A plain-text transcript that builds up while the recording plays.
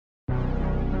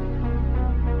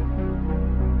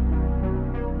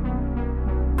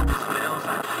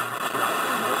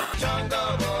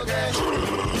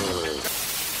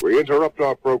interrupt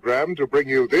our program to bring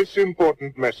you this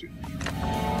important message.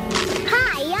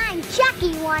 Hi, I'm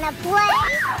Chucky. Wanna play?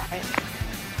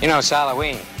 You know, it's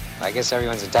Halloween. I guess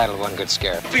everyone's entitled to one good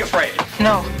scare. Be afraid.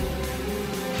 No.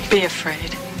 Be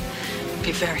afraid.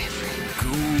 Be very afraid.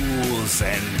 Ghouls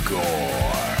and gore.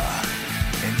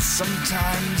 And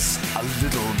sometimes a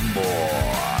little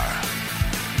more.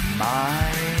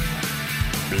 My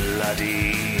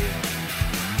Bloody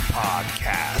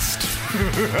Podcast.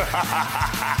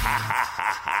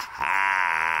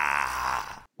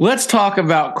 Let's talk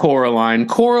about Coraline.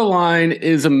 Coraline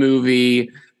is a movie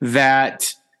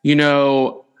that, you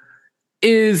know,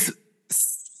 is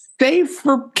safe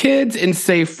for kids and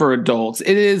safe for adults.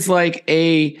 It is like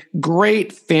a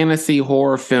great fantasy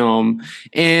horror film,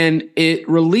 and it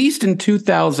released in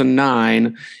 2009,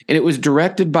 and it was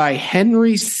directed by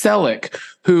Henry Selick,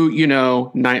 who, you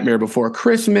know, Nightmare Before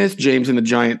Christmas, James and the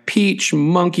Giant Peach,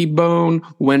 Monkey Bone,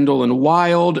 Wendell and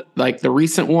Wild, like the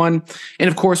recent one, and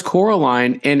of course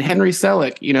Coraline. And Henry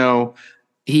Selick, you know,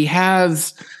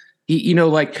 you know,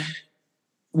 like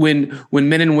when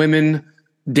men and women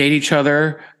date each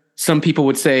other, some people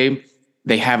would say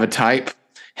they have a type.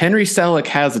 Henry Selick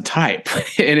has a type,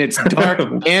 and it's dark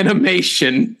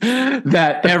animation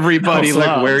that everybody loves.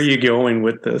 Like, where are you going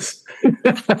with this?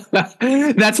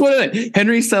 That's what it is.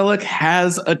 Henry Selick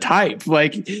has a type.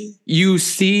 Like, you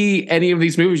see any of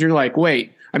these movies, you're like,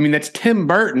 wait, I mean, that's Tim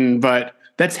Burton, but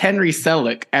that's Henry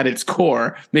Selick at its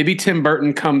core. Maybe Tim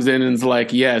Burton comes in and is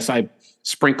like, yes, I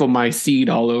sprinkle my seed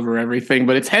all over everything,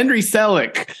 but it's Henry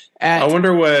Selick. I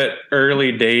wonder what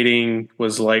early dating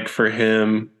was like for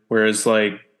him, whereas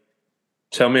like,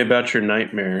 tell me about your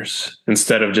nightmares,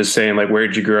 instead of just saying like,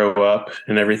 where'd you grow up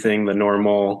and everything, the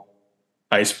normal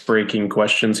ice-breaking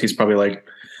questions. He's probably like,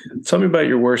 tell me about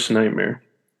your worst nightmare.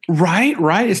 Right.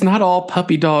 It's not all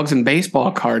puppy dogs and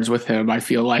baseball cards with him. I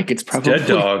feel like it's probably dead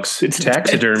dogs. It's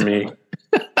taxidermy.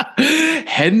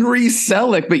 Henry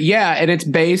Selick. But yeah, and it's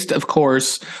based, of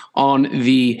course, on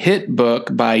the hit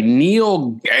book by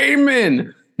Neil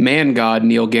Gaiman, man god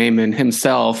Neil Gaiman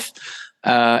himself.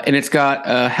 And it's got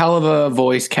a hell of a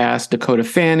voice cast: Dakota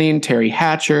Fanning, Terry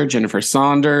Hatcher, Jennifer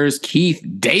Saunders, Keith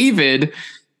David,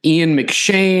 Ian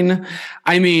McShane.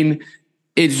 I mean,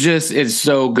 it's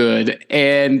so good.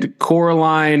 And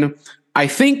Coraline, I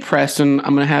think, Preston,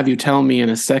 I'm going to have you tell me in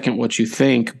a second what you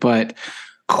think, but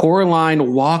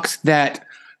Coraline walks that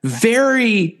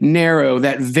very narrow,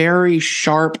 that very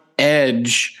sharp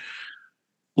edge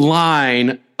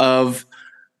line of,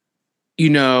 you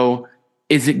know,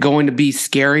 is it going to be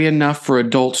scary enough for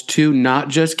adults too, not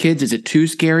just kids? Is it too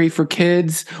scary for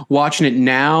kids? Watching it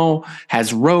now,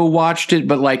 has Ro watched it?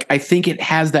 But like, I think it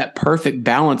has that perfect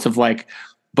balance of like,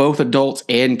 both adults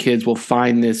and kids will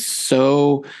find this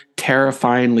so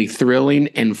terrifyingly thrilling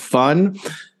and fun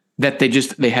that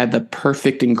they had the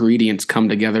perfect ingredients come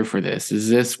together for this. Is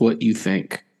this what you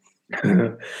think?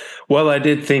 Well, I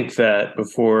did think that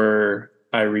before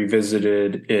I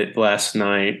revisited it last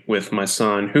night with my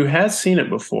son, who has seen it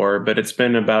before, but it's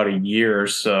been about a year or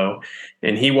so.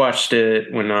 And he watched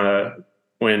it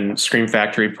when Scream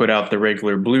Factory put out the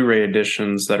regular Blu-ray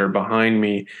editions that are behind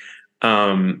me.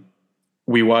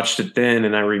 We watched it then,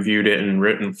 and I reviewed it in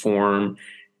written form.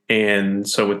 And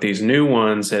so with these new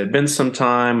ones, it had been some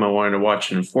time. I wanted to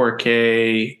watch it in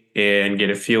 4K and get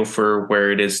a feel for where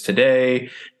it is today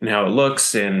and how it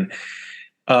looks. And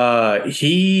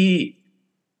he's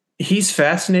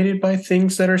fascinated by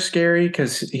things that are scary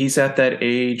because he's at that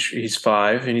age. He's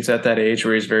 5, and he's at that age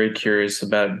where he's very curious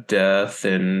about death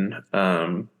and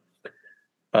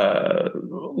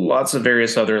lots of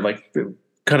various other like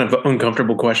kind of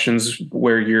uncomfortable questions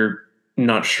where you're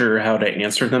not sure how to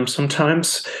answer them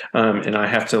sometimes. And I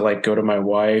have to like go to my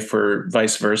wife or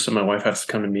vice versa. My wife has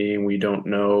to come to me and we don't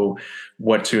know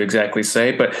what to exactly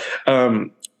say. But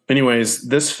anyways,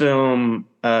 this film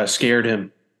scared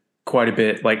him quite a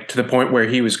bit, like to the point where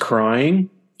he was crying,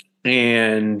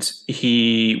 and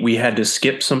we had to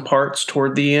skip some parts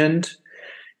toward the end,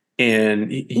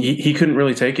 and he couldn't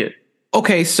really take it.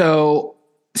 Okay, so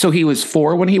he was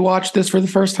 4 when he watched this for the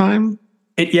first time?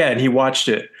 And he watched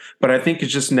it. But I think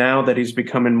it's just now that he's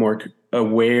becoming more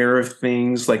aware of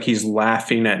things, like he's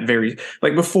laughing at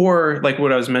like before, like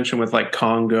what I was mentioning with like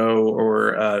Congo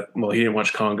or, he didn't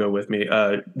watch Congo with me,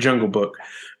 Jungle Book.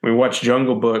 We watched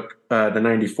Jungle Book, the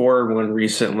 94 one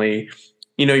recently.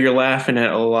 You know, you're laughing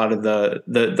at a lot of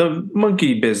the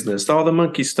monkey business, all the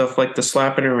monkey stuff, like the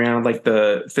slapping around, like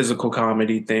the physical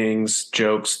comedy things,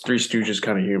 jokes, Three Stooges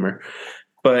kind of humor.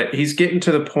 But he's getting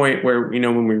to the point where, you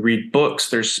know, when we read books,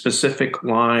 there's specific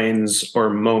lines or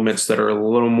moments that are a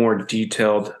little more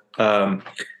detailed.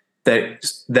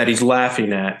 that he's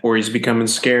laughing at or he's becoming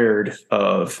scared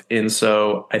of. And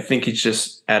so I think he's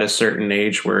just at a certain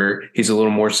age where he's a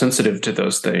little more sensitive to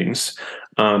those things.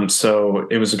 So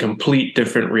it was a complete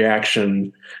different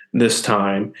reaction this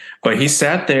time. But he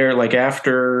sat there, like,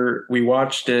 after we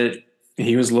watched it,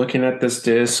 he was looking at this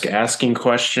disc, asking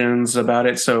questions about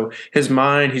it. So his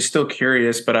mind, he's still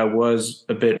curious, but I was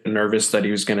a bit nervous that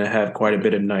he was going to have quite a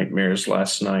bit of nightmares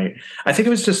last night. I think it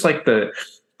was just like the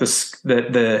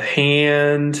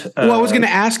hand. Well, I was going to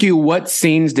ask you, what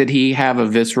scenes did he have a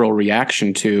visceral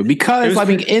reaction to? Because I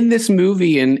mean, in this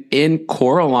movie and in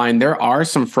Coraline, there are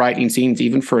some frightening scenes,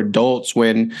 even for adults,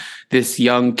 when this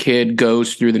young kid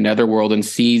goes through the netherworld and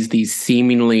sees these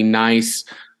seemingly nice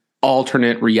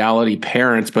alternate reality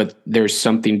parents, but there's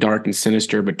something dark and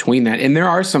sinister between that. And there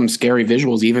are some scary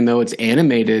visuals, even though it's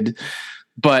animated.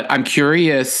 But I'm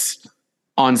curious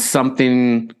on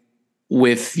something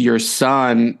with your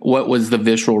son, what was the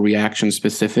visceral reaction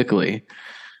specifically?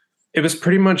 It was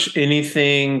pretty much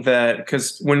anything that,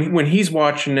 because when he's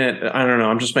watching it, I don't know,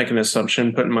 I'm just making an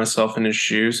assumption, putting myself in his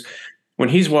shoes. When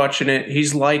he's watching it,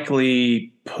 he's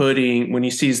likely when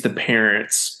he sees the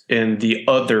parents and the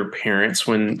other parents,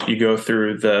 when you go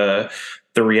through the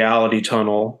reality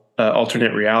tunnel,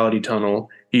 alternate reality tunnel,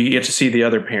 you get to see the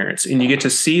other parents, and you get to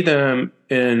see them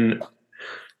in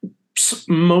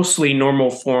mostly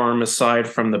normal form aside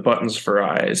from the buttons for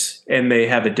eyes, and they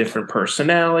have a different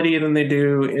personality than they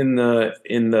do in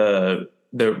the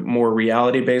more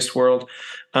reality based world.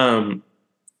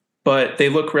 But they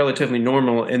look relatively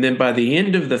normal. And then by the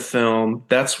end of the film,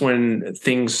 that's when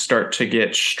things start to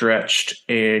get stretched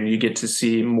and you get to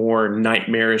see more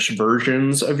nightmarish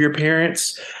versions of your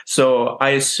parents. So I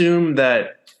assume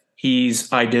that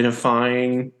he's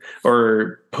identifying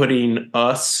or putting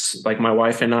us, like my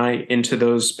wife and I, into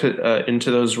those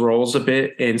roles a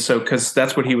bit. And so, because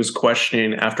that's what he was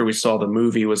questioning after we saw the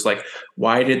movie, was like,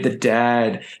 why did the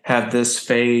dad have this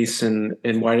face, and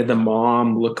why did the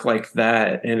mom look like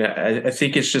that? And I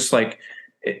think it's just like,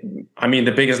 I mean,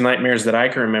 the biggest nightmares that I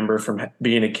can remember from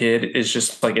being a kid is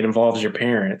just like, it involves your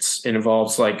parents. It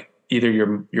involves like either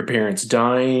your parents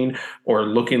dying or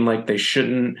looking like they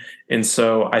shouldn't. And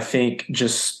so I think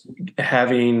just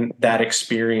having that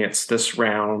experience this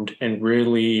round and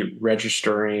really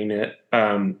registering it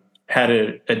had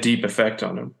a deep effect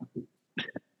on him.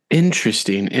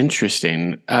 Interesting.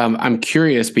 I'm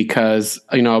curious because,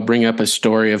 I'll bring up a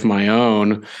story of my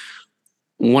own.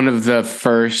 One of the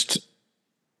first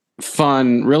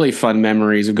really fun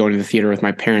memories of going to the theater with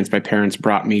my parents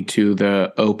brought me to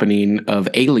the opening of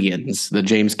Aliens, the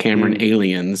James Cameron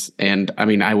Aliens. And I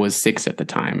mean, I was 6 at the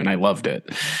time and I loved it.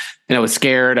 And I was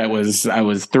scared. I was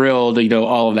thrilled,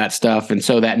 all of that stuff. And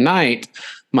so that night,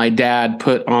 my dad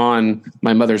put on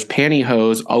my mother's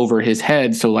pantyhose over his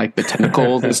head. So like the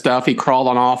tentacles and stuff, he crawled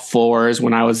on all fours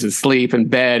when I was asleep in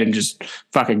bed and just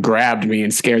fucking grabbed me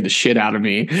and scared the shit out of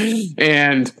me.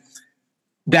 And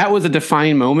that was a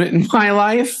defining moment in my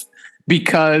life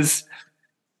because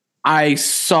I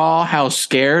saw how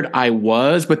scared I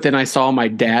was, but then I saw my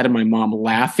dad and my mom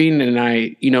laughing, and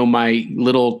my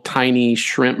little tiny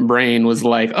shrimp brain was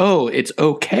like, oh, it's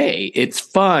okay. It's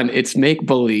fun. It's make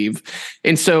believe.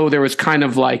 And so there was kind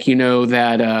of like,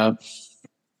 that,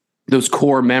 those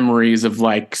core memories of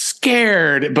like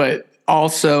scared, but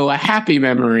also a happy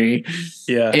memory.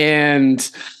 Yeah.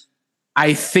 And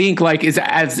I think like,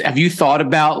 have you thought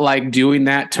about like doing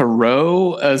that to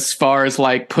Ro, as far as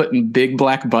like putting big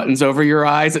black buttons over your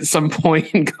eyes at some point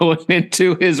and going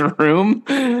into his room?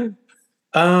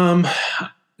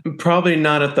 Probably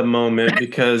not at the moment,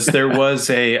 because there was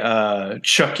a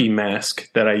Chucky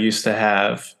mask that I used to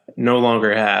have, no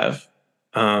longer have,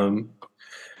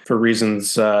 for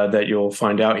reasons that you'll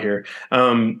find out here.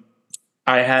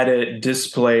 I had it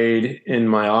displayed in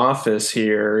my office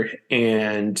here,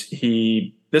 and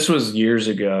this was years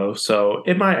ago, so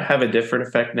it might have a different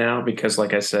effect now because,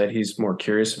 like I said, he's more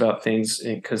curious about things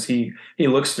because he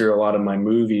looks through a lot of my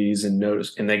movies and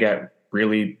they got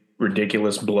really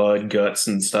ridiculous blood, guts,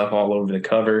 and stuff all over the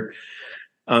cover.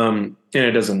 And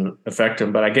it doesn't affect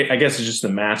him, but I guess it's just the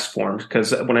mask form,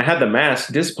 because when I had the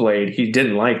mask displayed, he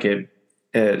didn't like it.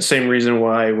 Same reason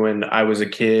why when I was a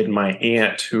kid, my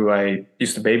aunt, who I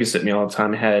used to babysit me all the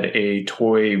time, had a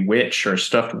toy witch or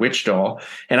stuffed witch doll.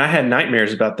 And I had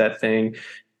nightmares about that thing,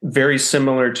 very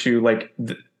similar to like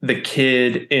the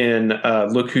kid in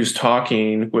Look Who's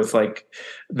Talking, with like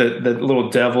the little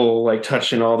devil like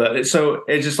touching all that. So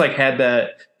it just like had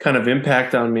that kind of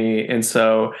impact on me. And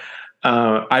so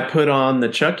I put on the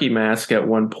Chucky mask at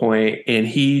one point, and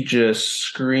he just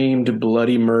screamed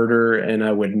bloody murder, and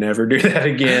I would never do that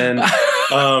again.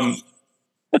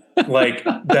 Like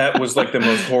that was like the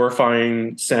most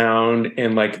horrifying sound,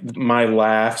 and like my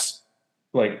laughs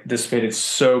like dissipated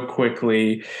so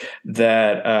quickly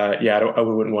that I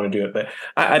wouldn't want to do it. But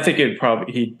I think he'd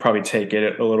probably take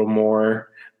it a little more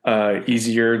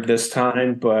easier this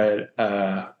time. But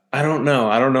I don't know.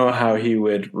 I don't know how he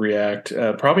would react.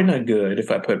 Probably not good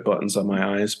if I put buttons on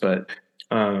my eyes, but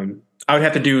I would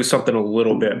have to do something a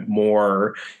little bit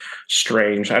more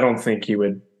strange. I don't think he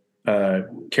would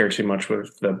care too much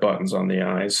with the buttons on the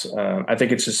eyes. I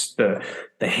think it's just the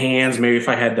hands. Maybe if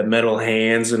I had the metal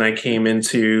hands and I came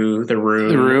into the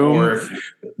room, or if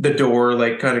the door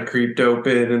like kind of creeped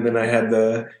open and then I had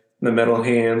the metal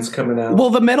hands coming out. Well,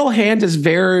 the metal hand is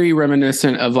very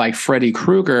reminiscent of like Freddy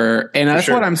Krueger. And that's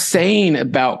what I'm saying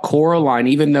about Coraline.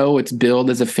 Even though it's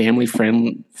billed as a family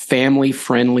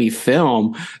friendly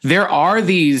film, there are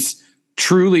these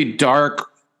truly dark,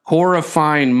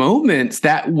 horrifying moments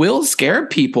that will scare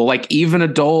people, like even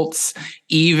adults,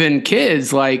 even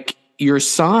kids, like your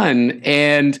son.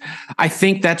 And I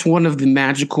think that's one of the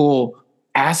magical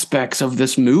aspects of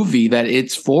this movie, that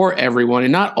it's for everyone,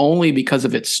 and not only because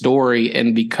of its story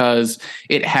and because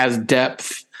it has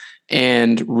depth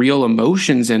and real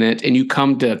emotions in it, and you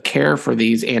come to care for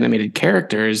these animated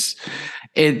characters.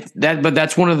 But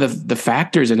that's one of the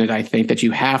factors in it, I think, that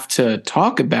you have to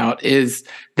talk about, is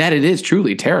that it is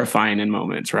truly terrifying in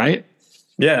moments, right?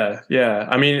 Yeah.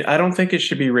 I mean, I don't think it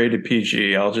should be rated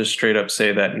PG. I'll just straight up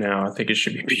say that now. I think it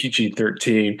should be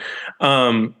PG-13.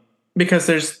 Because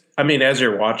as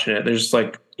you're watching it, there's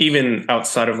like, even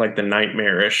outside of like the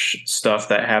nightmarish stuff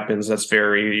that happens, that's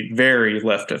very, very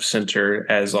left of center,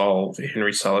 as all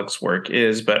Henry Selick's work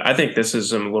is. But I think this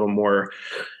is a little more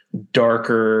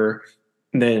darker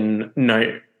than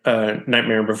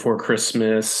Nightmare Before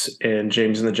Christmas and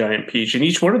James and the Giant Peach. And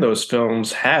each one of those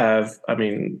films have,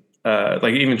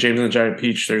 like even James and the Giant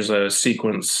Peach, there's a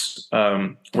sequence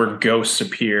where ghosts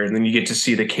appear, and then you get to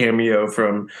see the cameo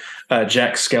from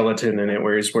Jack Skellington in it,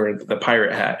 where he's wearing the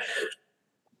pirate hat.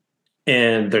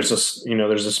 And there's a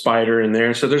spider in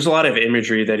there. So there's a lot of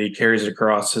imagery that he carries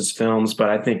across his films. But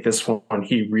I think this one,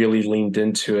 he really leaned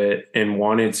into it and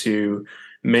wanted to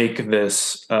make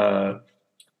this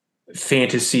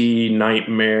fantasy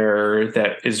nightmare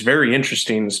that is very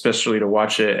interesting, especially to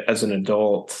watch it as an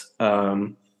adult.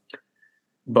 But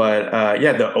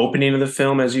the opening of the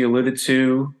film, as you alluded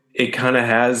to, it kind of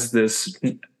has this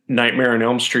Nightmare on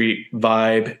Elm Street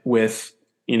vibe with,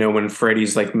 when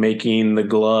Freddy's like making the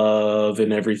glove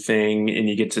and everything, and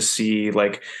you get to see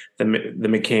like the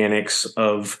mechanics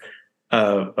of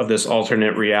this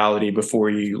alternate reality before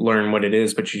you learn what it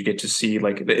is. But you get to see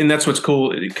like, and that's what's cool,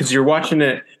 because you're watching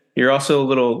it, you're also a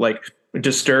little like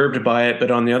disturbed by it.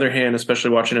 But on the other hand,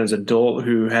 especially watching it as an adult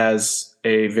who has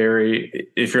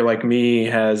if you're like me,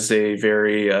 has a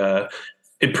very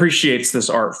appreciates this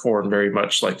art form very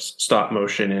much, like stop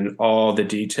motion and all the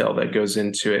detail that goes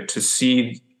into it, to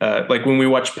see like when we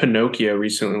watched Pinocchio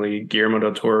recently, Guillermo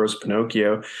del Toro's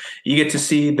Pinocchio, you get to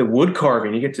see the wood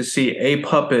carving, you get to see a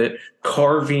puppet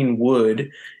carving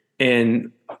wood,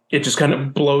 and it just kind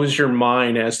of blows your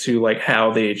mind as to like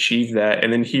how they achieve that.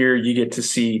 And then here you get to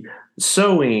see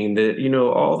sewing,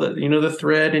 all the the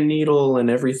thread and needle and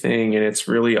everything, and it's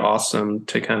really awesome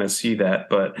to kind of see that.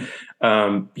 But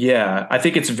I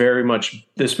think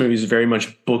this movie is very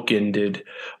much bookended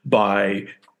by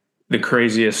the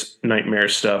craziest nightmare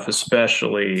stuff,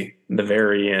 especially the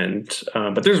very end.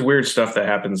 But there's weird stuff that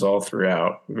happens all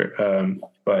throughout.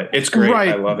 But it's great. Right.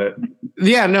 I love it.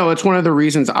 Yeah, no, it's one of the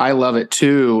reasons I love it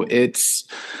too. It's,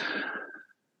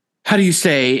 how do you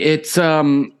say, it's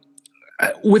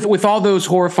with all those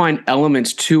horrifying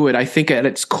elements to it, I think at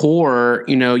its core,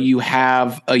 you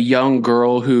have a young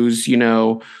girl who's,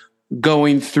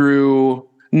 going through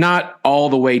not all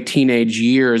the way teenage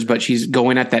years, but she's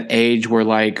going at that age where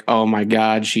like, oh my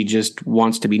God, she just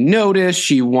wants to be noticed.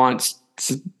 She wants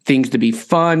things to be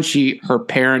fun. Her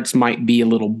parents might be a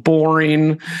little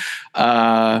boring.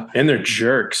 And they're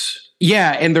jerks.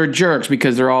 Yeah. And they're jerks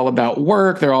because they're all about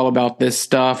work. They're all about this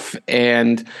stuff.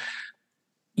 And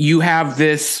you have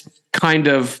this kind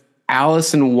of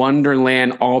Alice in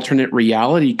Wonderland alternate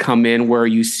reality come in where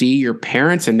you see your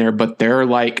parents in there, but they're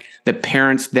like the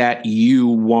parents that you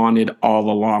wanted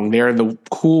all along. They're the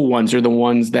cool ones. They're the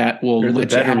ones that will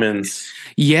let you out.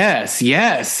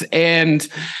 Yes. And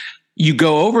you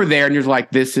go over there and you're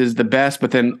like, this is the best.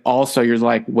 But then also you're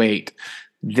like, wait,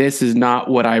 this is not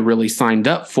what I really signed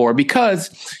up for, because,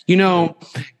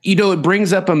 it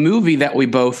brings up a movie that we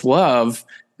both love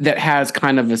that has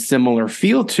kind of a similar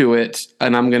feel to it.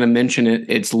 And I'm going to mention it.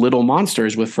 It's Little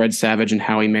Monsters with Fred Savage and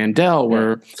Howie Mandel,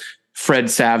 where Fred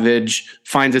Savage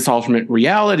finds this alternate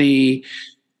reality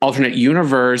alternate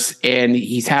universe, and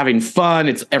he's having fun.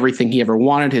 It's everything he ever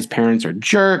wanted. His parents are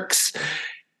jerks.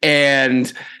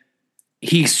 And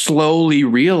he slowly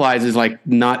realizes like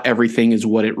not everything is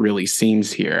what it really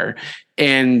seems here.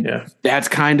 And that's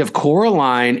kind of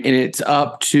Coraline, and it's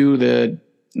up to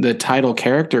the title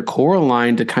character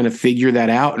Coraline to kind of figure that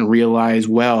out and realize,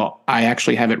 well, I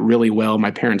actually have it really well.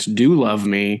 My parents do love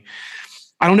me.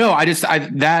 I don't know.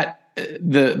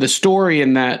 The story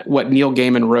and that what Neil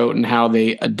Gaiman wrote and how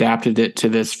they adapted it to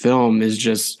this film is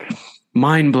just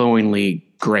mind-blowingly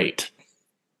great.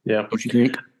 Yeah. What do you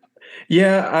think?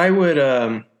 Yeah, I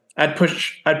would. I'd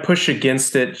push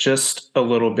against it just a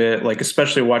little bit. Like,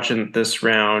 especially watching this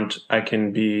round, I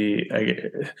can be,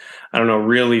 I don't know,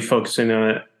 really focusing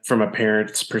on it from a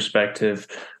parent's perspective.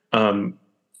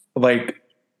 Like,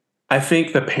 I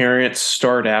think the parents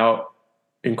start out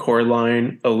in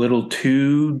Coraline a little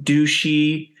too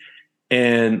douchey,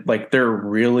 and like they're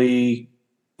really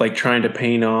like trying to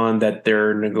paint on that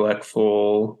they're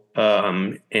neglectful,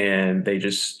 and they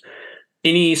just.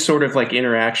 Any sort of like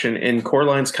interaction, and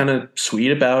Coraline's kind of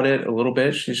sweet about it a little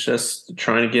bit. She's just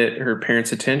trying to get her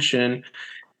parents' attention.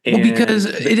 And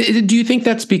do you think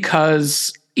that's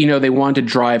because, they want to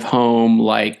drive home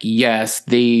like, yes,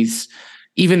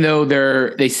 even though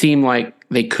they seem like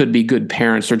they could be good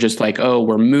parents, they're just like, oh,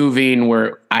 we're moving,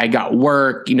 I got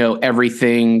work,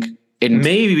 everything.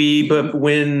 Maybe, but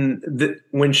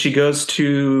when she goes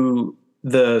to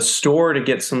the store to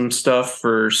get some stuff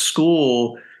for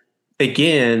school,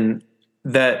 again,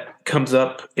 that comes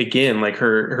up again, like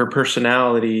her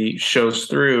personality shows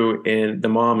through, and the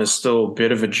mom is still a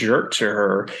bit of a jerk to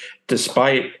her,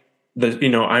 despite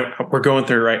we're going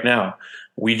through right now.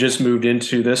 We just moved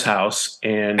into this house,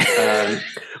 and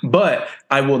but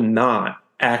I will not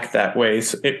act that way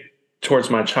towards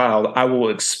my child. I will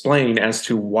explain as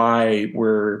to why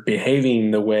we're behaving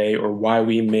the way or why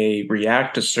we may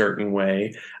react a certain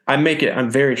way. I'm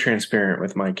very transparent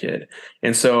with my kid,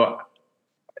 and so.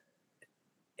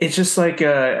 It's just like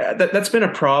that's been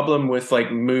a problem with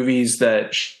like movies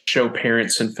that show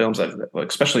parents in films,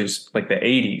 especially like the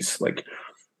 80s. Like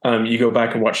you go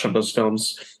back and watch some of those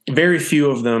films, very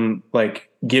few of them like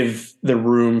give the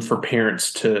room for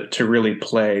parents to really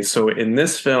play. So in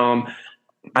this film,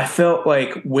 I felt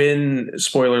like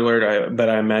spoiler alert, but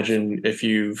I imagine if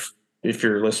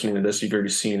you're listening to this, you've already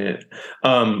seen it.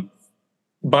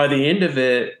 By the end of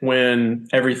it, when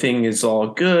everything is all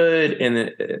good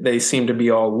and they seem to be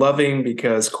all loving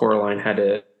because Coraline had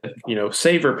to,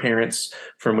 save her parents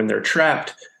from when they're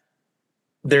trapped,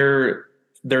 they're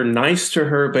nice to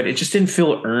her, but it just didn't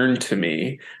feel earned to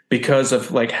me because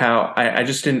of like how I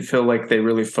just didn't feel like they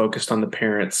really focused on the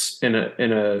parents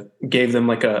gave them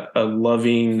like a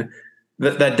loving.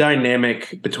 That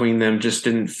dynamic between them just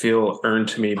didn't feel earned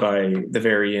to me by the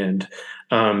very end.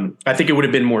 I think it would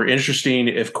have been more interesting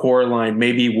if Coraline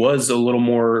maybe was a little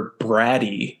more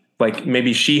bratty, like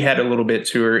maybe she had a little bit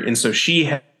to her. And so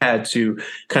she had to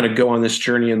kind of go on this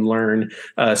journey and learn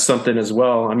something as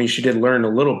well. I mean, she did learn a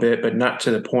little bit, but not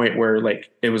to the point where like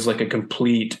it was like a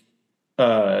complete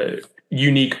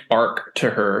unique arc to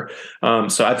her.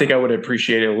 So I think I would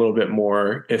appreciate it a little bit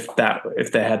more if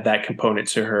they had that component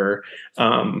to her.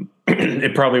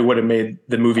 It probably would have made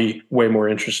the movie way more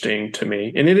interesting to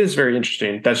me. And it is very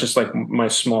interesting. That's just like my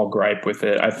small gripe with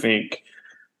it. I think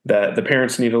that the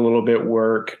parents need a little bit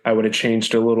work. I would have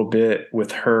changed a little bit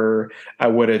with her. I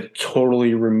would have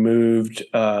totally removed,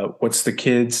 what's the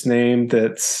kid's name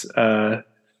that's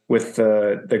with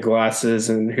the glasses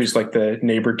and who's like the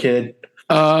neighbor kid?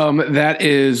 That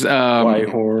is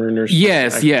Whitehorn or something.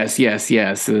 Yes.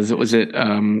 Was it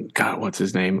God, what's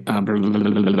his name? I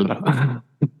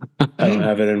don't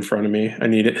have it in front of me. I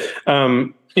need it.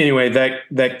 Anyway,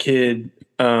 that kid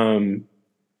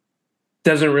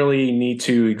doesn't really need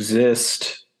to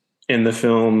exist in the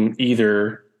film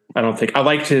either. I don't think. I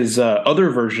liked his other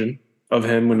version of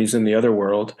him when he's in the other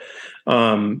world.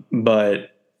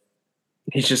 But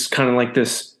he's just kind of like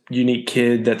this unique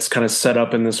kid that's kind of set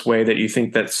up in this way that you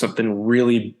think that something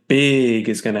really big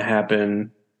is going to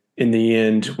happen in the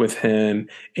end with him,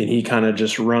 and he kind of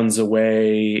just runs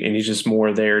away, and he's just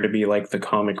more there to be like the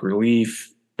comic relief,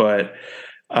 but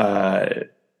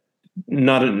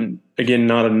not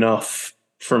enough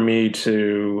for me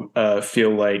to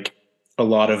feel like a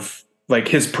lot of like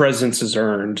his presence is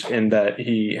earned and that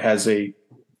he has a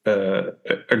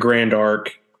grand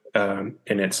arc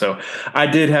in it. So I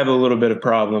did have a little bit of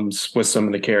problems with some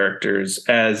of the characters,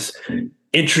 as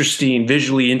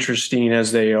visually interesting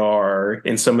as they are,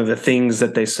 and some of the things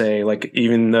that they say, like,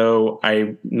 even though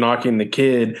I'm knocking the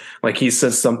kid, like he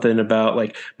says something about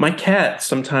like, my cat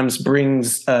sometimes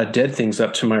brings dead things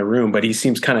up to my room, but he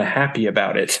seems kind of happy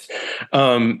about it.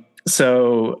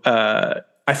 So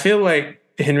I feel like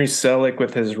Henry Selick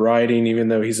with his writing, even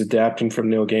though he's adapting from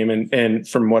Neil Gaiman, and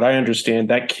from what I understand,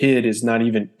 that kid is not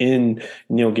even in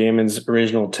Neil Gaiman's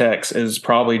original text, is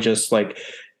probably just like,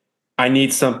 I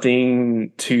need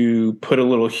something to put a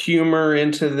little humor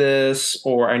into this,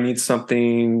 or I need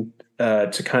something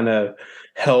to kind of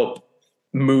help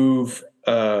move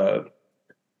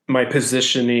my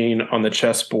positioning on the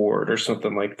chessboard or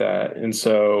something like that. And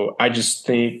so I just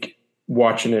think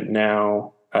watching it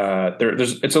now,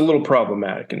 it's a little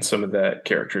problematic in some of that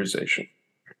characterization.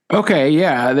 Okay,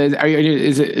 yeah.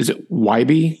 Is it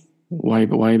YB?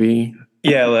 YB?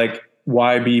 Yeah, like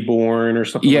Why Be Born or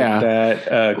something like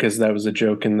that, because that was a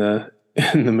joke in the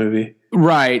movie.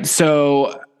 Right.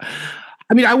 So,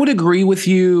 I mean, I would agree with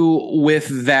you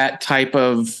with that type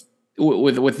of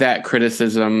with that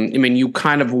criticism. I mean, you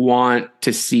kind of want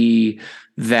to see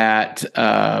that.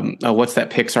 What's that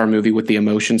Pixar movie with the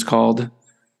emotions called?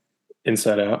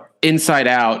 Inside Out. Inside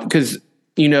Out, because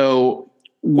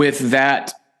with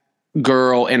that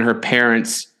girl and her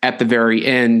parents at the very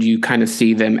end, you kind of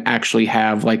see them actually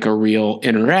have like a real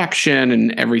interaction,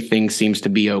 and everything seems to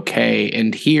be okay.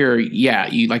 And here,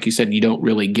 you like you said, you don't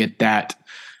really get that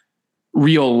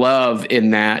real love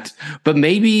in that. But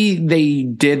maybe they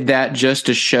did that just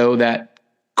to show that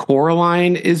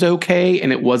Coraline is okay,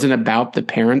 and it wasn't about the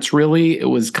parents really. It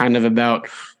was kind of about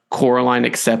Coraline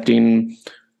accepting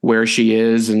where she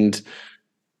is, and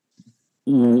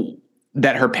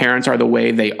that her parents are the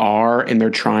way they are, and they're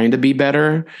trying to be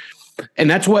better. And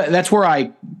that's where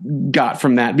I got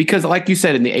from that, because like you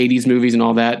said, in the 80s movies and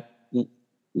all that,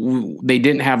 they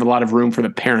didn't have a lot of room for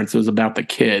the parents. It was about the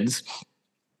kids.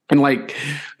 And like,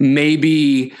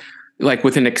 maybe like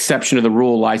with an exception to the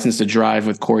rule, License to Drive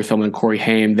with Corey Feldman and Corey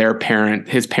Haim,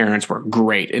 his parents were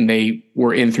great, and they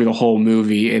were in through the whole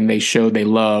movie, and they showed they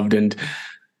loved and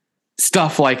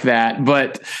stuff like that.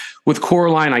 But with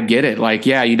Coraline, I get it. Like,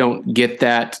 yeah, you don't get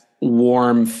that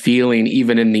warm feeling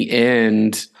even in the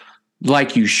end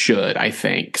like you should, I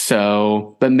think.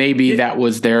 So, but maybe that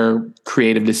was their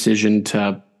creative decision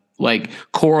to, like,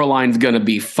 Coraline's going to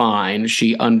be fine.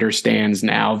 She understands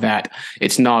now that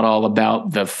it's not all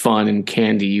about the fun and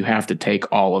candy. You have to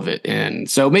take all of it in.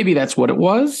 So maybe that's what it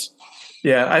was.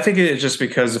 Yeah, I think it's just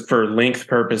because for length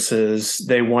purposes,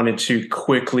 they wanted to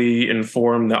quickly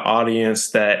inform the audience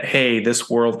that, hey, this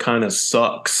world kind of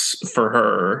sucks for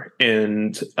her.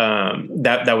 And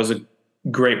that was a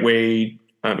great way.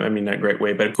 I mean, not great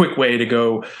way, but a quick way to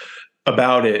go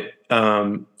about it.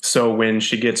 So when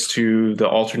she gets to the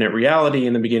alternate reality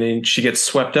in the beginning, she gets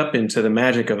swept up into the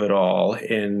magic of it all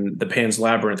in the Pan's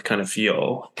Labyrinth kind of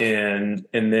feel. And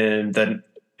then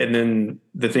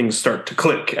the things start to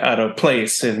click out of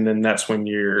place, and then that's when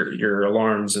your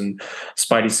alarms and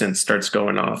spidey sense starts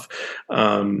going off.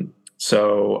 I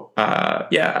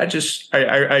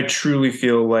truly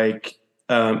feel like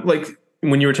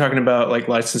when you were talking about like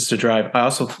License to Drive, I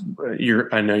know you're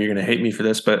going to hate me for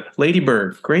this, but Lady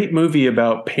Bird, great movie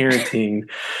about parenting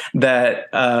that,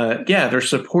 they're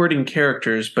supporting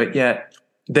characters, but yet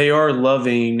they are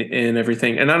loving in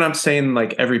everything. And I'm not saying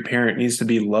like every parent needs to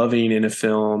be loving in a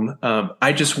film.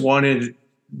 I just wanted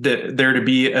there to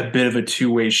be a bit of a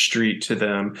two-way street to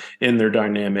them in their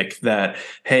dynamic, that,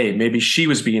 hey, maybe she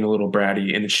was being a little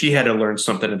bratty and she had to learn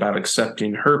something about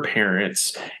accepting her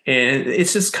parents. And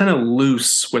it's just kind of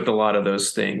loose with a lot of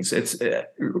those things.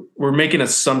 We're making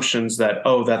assumptions that,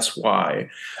 oh, that's why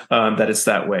that it's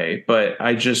that way. But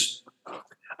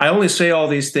I only say all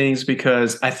these things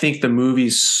because I think the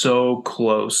movie's so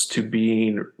close to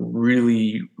being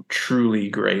really, truly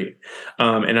great.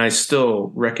 And I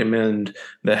still recommend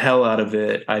the hell out of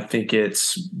it. I think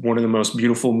it's one of the most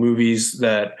beautiful movies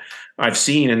that I've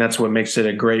seen. And that's what makes it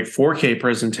a great 4K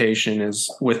presentation,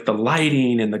 is with the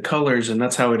lighting and the colors. And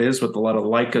that's how it is with a lot of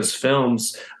Leica's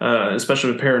films,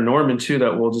 especially with Paranorman too,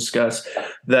 that we'll discuss,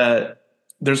 that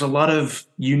there's a lot of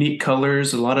unique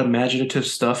colors, a lot of imaginative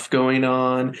stuff going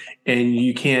on, and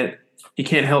you can't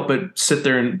help but sit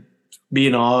there and be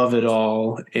in awe of it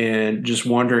all and just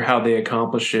wonder how they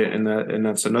accomplish it. And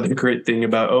that's another great thing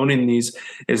about owning these,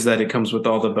 is that it comes with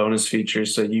all the bonus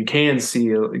features, so you can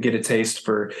get a taste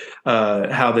for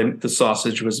how the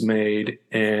sausage was made.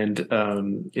 And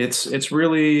it's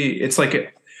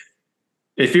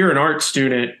if you're an art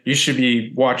student, you should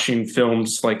be watching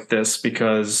films like this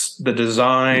because the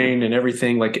design and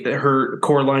everything, like her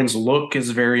Coraline's look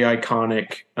is very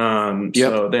iconic.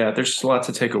 So yeah, there's a lot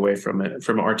to take away from it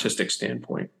from an artistic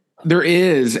standpoint. There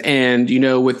is. And,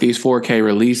 with these 4K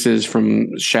releases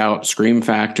from Shout, Scream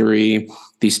Factory,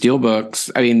 these steelbooks,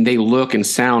 I mean, they look and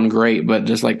sound great, but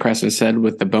just like Preston said,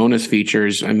 with the bonus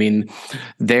features, I mean,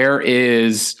 there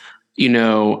is,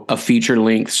 a feature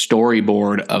length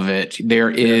storyboard of it. There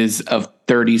is a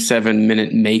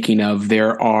 37-minute making of.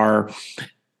 There are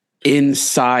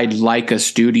inside Leica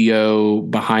studio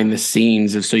behind the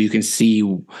scenes, so you can see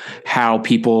how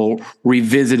people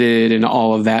revisited and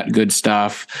all of that good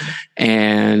stuff,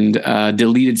 and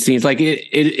deleted scenes. Like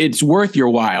it's worth your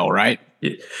while, right?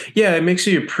 Yeah, it makes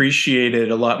you appreciate it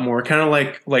a lot more. Kind of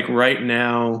like right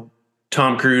now,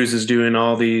 Tom Cruise is doing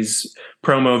all these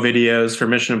promo videos for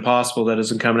Mission Impossible that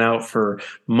isn't coming out for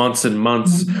months and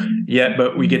months yet,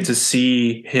 but we get to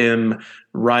see him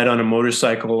ride on a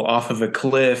motorcycle off of a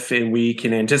cliff, and we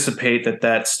can anticipate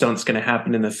that stunt's going to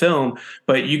happen in the film.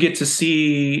 But you get to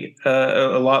see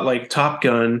a lot like Top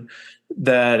Gun,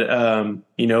 that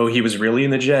he was really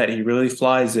in the jet, he really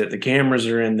flies it, the cameras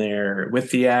are in there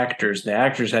with the actors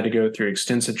had to go through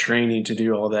extensive training to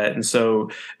do all that. And so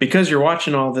because you're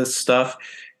watching all this stuff,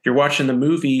 you're watching the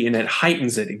movie, and it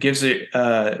heightens it gives it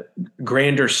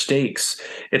grander stakes.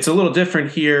 It's a little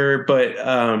different here, but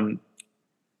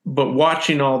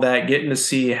watching all that, getting to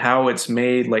see how it's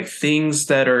made, like things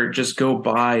that are just go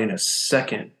by in a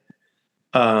second,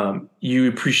 you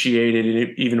appreciate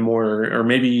it even more, or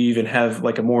maybe you even have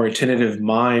like a more attentive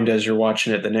mind as you're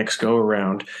watching it the next go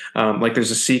around. Like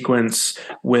there's a sequence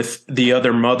with the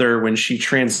other mother when she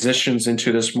transitions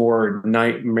into this more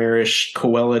nightmarish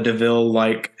Cruella de Vil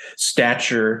like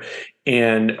stature,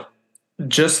 and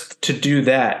just to do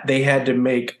that, they had to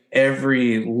make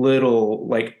every little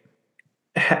like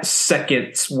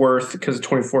seconds worth, because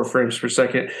 24 frames per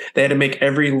second, they had to make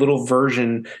every little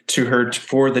version to her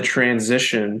for the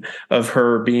transition of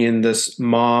her being this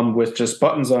mom with just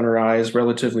buttons on her eyes,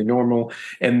 relatively normal,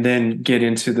 and then get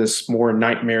into this more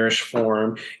nightmarish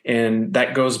form. And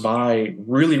that goes by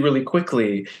really, really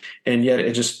quickly. And yet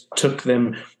it just took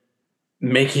them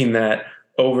making that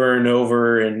over and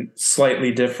over and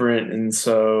slightly different. And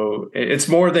so it's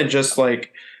more than just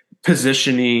like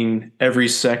positioning every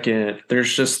second.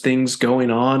 There's just things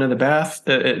going on in the background,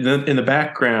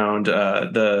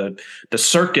 the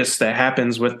circus that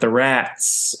happens with the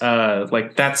rats,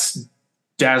 like that's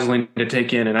dazzling to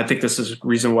take in. And I think this is the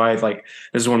reason why this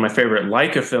is one of my favorite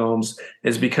Leica films,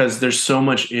 is because there's so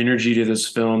much energy to this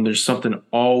film. There's something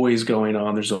always going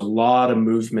on. There's a lot of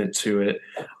movement to it,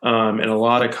 and a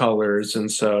lot of colors.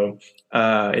 And so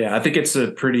I think it's a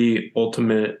pretty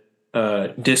ultimate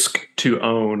disc to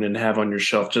own and have on your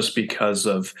shelf, just because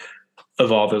of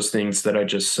all those things that I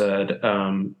just said.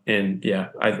 And yeah,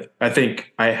 I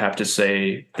think I have to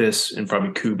say this, and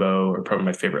probably Kubo are probably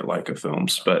my favorite Leica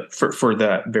films, but for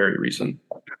that very reason.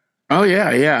 Oh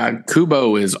yeah.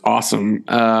 Kubo is awesome.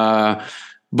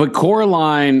 But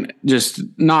Coraline just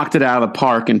knocked it out of the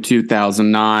park in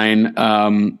 2009.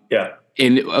 And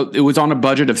it was on a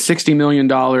budget of $60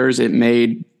 million. It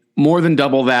made more than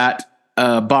double that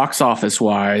box office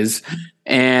wise.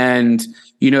 And,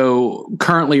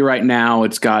 currently right now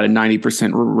it's got a 90%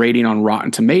 rating on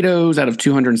Rotten Tomatoes out of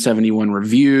 271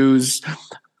 reviews.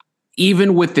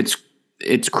 Even with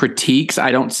its critiques,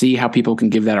 I don't see how people can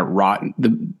give that a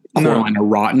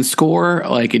rotten score.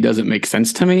 Like, it doesn't make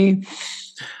sense to me.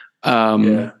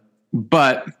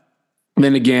 But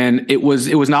then again, it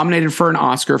was nominated for an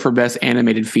Oscar for Best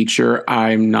Animated Feature.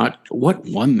 What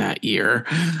won that year?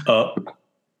 Up.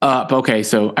 Okay,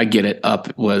 so I get it.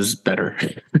 Up was better.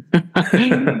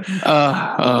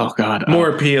 Oh God. More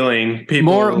appealing.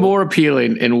 More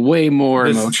appealing and way more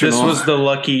emotional. This was the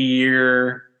lucky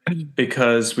year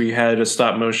because we had a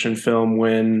stop motion film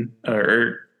win,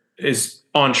 or is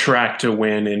on track to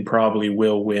win and probably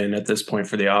will win at this point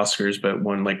for the Oscars, but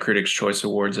won like Critics' Choice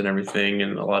Awards and everything,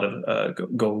 and a lot of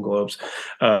Golden Globes.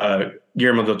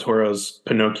 Guillermo del Toro's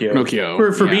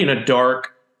Pinocchio for being a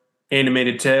dark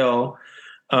animated tale.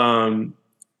 And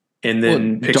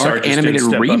then Pixar dark animated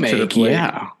remake,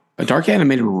 a dark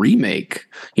animated remake.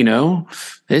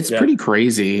 It's pretty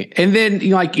crazy. And then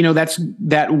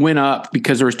that went up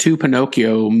because there was 2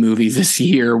 Pinocchio movies this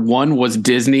year. One was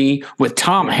Disney with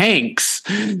Tom Hanks,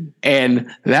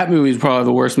 and that movie is probably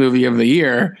the worst movie of the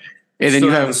year. And then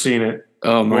you haven't seen it.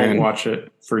 Oh man, watch it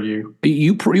for you.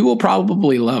 You will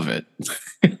probably love it.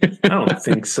 I don't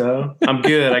think so. I'm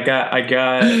good. I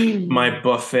got my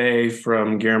buffet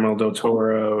from Guillermo del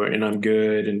Toro, and I'm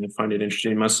good, and I find it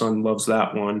interesting. My son loves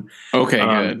that one. Okay,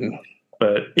 good.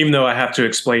 But even though I have to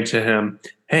explain to him,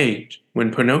 hey,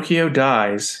 when Pinocchio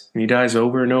dies, and he dies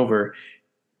over and over,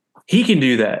 he can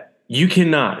do that. You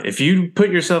cannot. If you put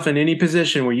yourself in any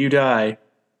position where you die,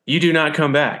 you do not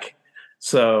come back.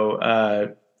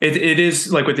 So it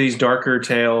is like with these darker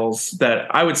tales that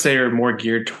I would say are more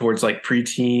geared towards like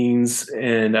preteens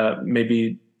and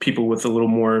maybe people with a little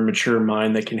more mature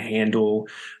mind that can handle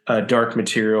dark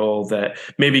material that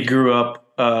maybe grew up.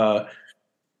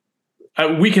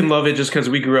 We can love it just because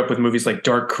we grew up with movies like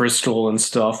Dark Crystal and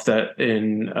stuff that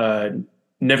in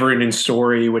Never Ending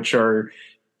Story, which are,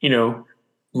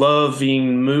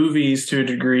 loving movies to a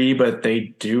degree, but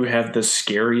they do have the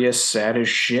scariest,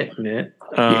 saddest shit in it.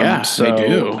 They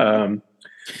do.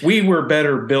 We were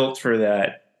better built for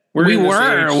that. We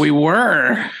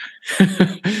were.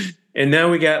 And now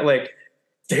we got like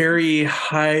very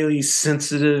highly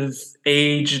sensitive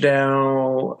age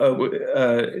now,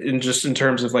 in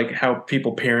terms of like how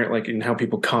people parent, like and how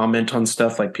people comment on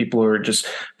stuff. Like people are just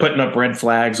putting up red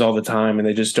flags all the time, and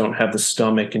they just don't have the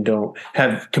stomach and don't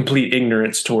have complete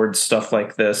ignorance towards stuff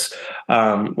like this,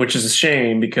 which is a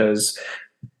shame because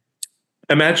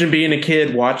imagine being a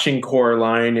kid watching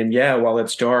Coraline, and while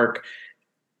it's dark,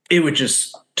 it would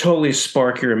just totally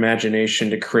spark your imagination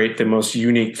to create the most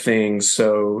unique things.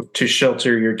 So to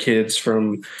shelter your kids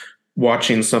from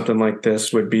watching something like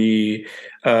this would be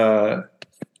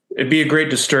it'd be a great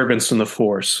disturbance in the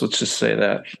force. Let's just say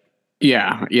that.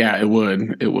 Yeah, it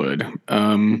would.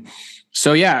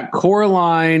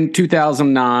 Coraline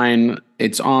 2009.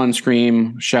 It's on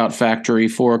Scream, Shout Factory,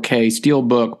 4K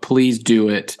Steelbook. Please do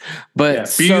it.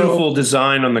 But beautiful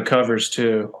design on the covers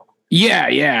too.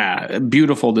 Yeah,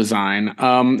 beautiful design.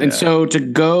 And so to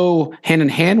go hand in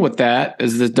hand with that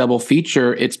is this double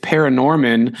feature. It's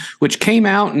Paranorman, which came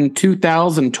out in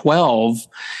 2012,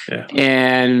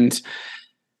 and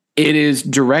it is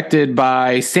directed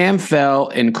by Sam Fell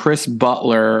and Chris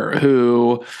Butler,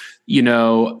 who,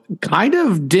 kind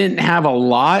of didn't have a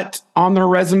lot on their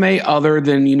resume other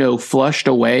than, Flushed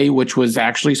Away, which was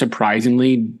actually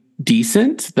surprisingly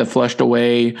decent. The Flushed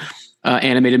Away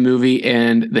animated movie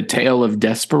and The Tale of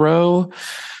Despero.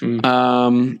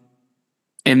 And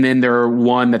then their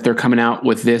one that they're coming out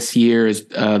with this year is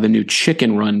the new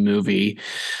Chicken Run movie,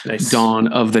 nice. Dawn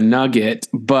of the Nugget.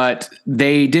 But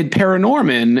they did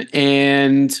Paranorman,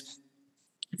 and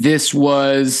this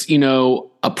was,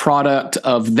 a product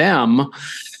of them.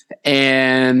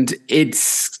 And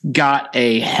it's got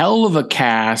a hell of a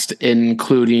cast,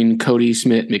 including Cody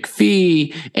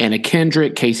Smith-McPhee, Anna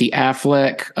Kendrick, Casey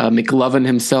Affleck, McLovin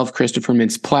himself, Christopher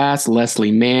Mintz-Plasse,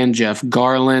 Leslie Mann, Jeff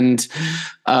Garland,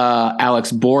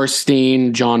 Alex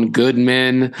Borstein, John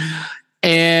Goodman.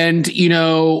 And,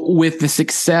 with the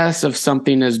success of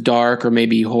something as dark or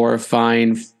maybe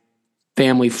horrifying,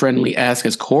 family-friendly-esque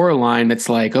as Coraline, it's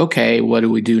like, okay, what do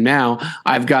we do now?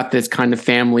 I've got this kind of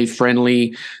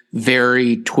family-friendly,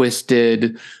 very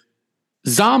twisted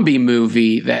zombie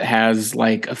movie that has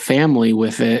like a family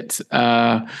with it.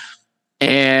 And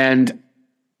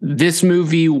this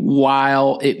movie,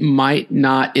 while it might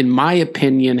not, in my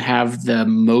opinion, have the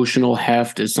emotional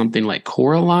heft as something like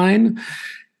Coraline,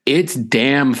 it's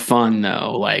damn fun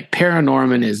though. Like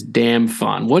Paranorman is damn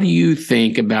fun. What do you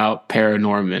think about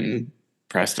Paranorman,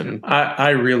 Preston? I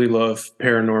really love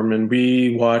Paranorman.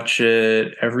 We watch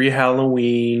it every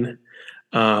Halloween.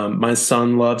 My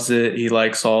son loves it. He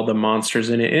likes all the monsters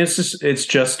in it. And it's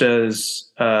just as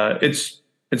it's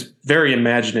very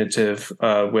imaginative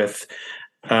with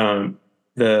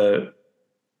the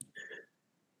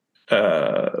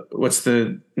what's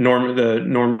the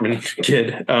Norman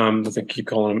kid? I keep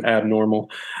calling him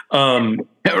abnormal.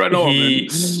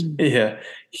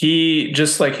 He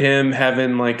just like him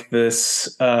having like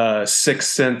this sixth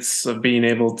sense of being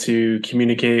able to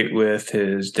communicate with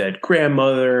his dead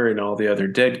grandmother and all the other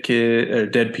dead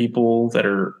people that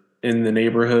are in the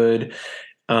neighborhood.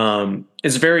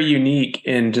 Is very unique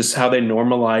in just how they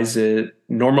normalize it,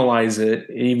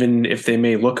 even if they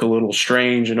may look a little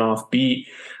strange and offbeat.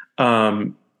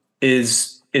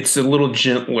 It's a little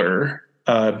gentler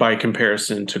by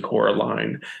comparison to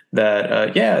Coraline.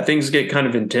 That things get kind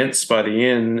of intense by the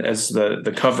end, as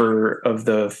the cover of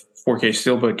the 4K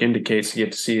Steelbook indicates. You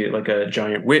get to see like a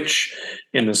giant witch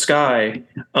in the sky.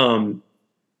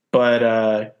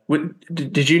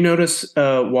 Did you notice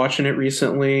watching it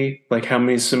recently, like how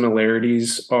many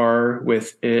similarities are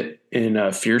with it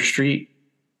in Fear Street?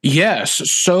 Yes,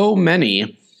 so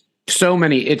many.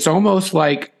 It's almost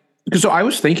like because so I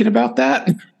was thinking about that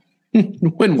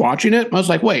when watching it. I was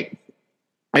like, wait,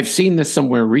 I've seen this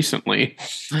somewhere recently.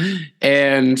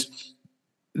 And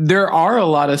there are a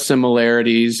lot of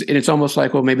similarities. And it's almost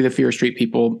like, well, maybe the Fear Street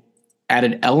people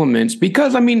added elements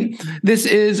because, I mean, this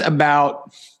is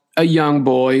about a young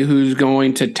boy who's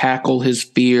going to tackle his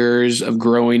fears of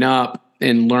growing up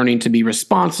and learning to be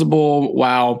responsible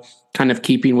while kind of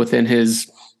keeping within his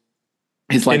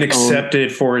like and accepted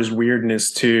for his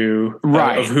weirdness too,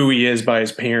 right, of who he is by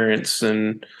his parents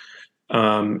and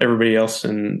everybody else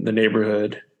in the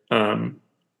neighborhood.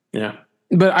 Yeah.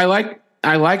 But I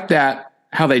like that,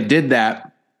 how they did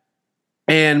that.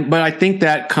 But I think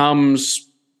that comes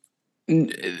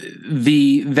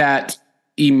that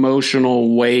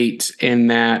emotional weight and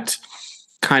that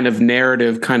kind of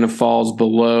narrative kind of falls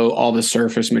below all the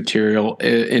surface material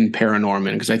in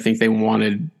Paranorman, because I think they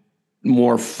wanted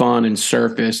more fun and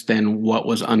surface than what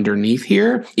was underneath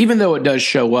here, even though it does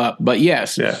show up. But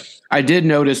yes, I did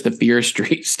notice the Fear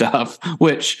Street stuff,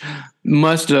 which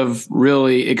must have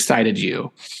really excited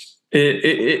you.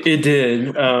 It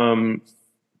did.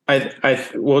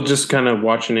 Well, just kind of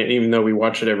watching it, even though we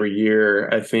watch it every year,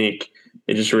 I think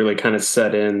it just really kind of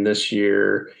set in this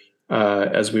year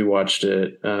as we watched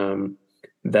it.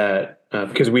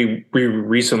 Because we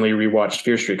recently rewatched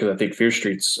Fear Street, because I think Fear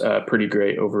Street's pretty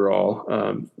great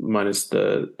overall, minus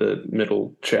the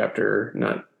middle chapter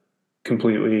not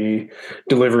completely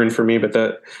delivering for me, but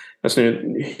that's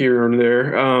here and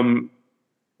there.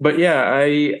 But yeah,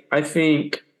 I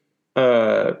think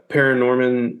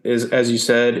Paranorman is, as you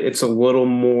said, it's a little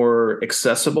more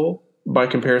accessible by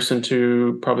comparison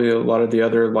to probably a lot of the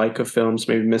other Laika films.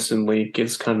 Maybe Miss and Link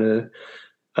is kind of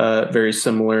very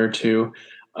similar to.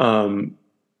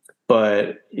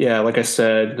 But yeah, like I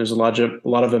said, there's a lot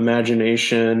of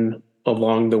imagination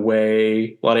along the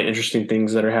way, a lot of interesting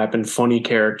things that are happening, funny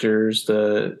characters.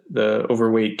 The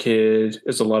overweight kid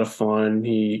is a lot of fun.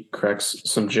 He cracks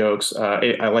some jokes.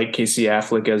 I like Casey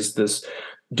Affleck as this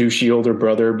douchey older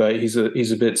brother, but he's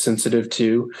a bit sensitive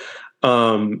too.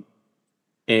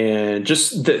 And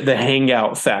just the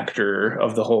hangout factor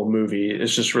of the whole movie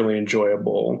is just really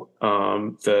enjoyable.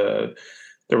 The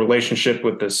relationship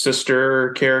with the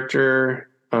sister character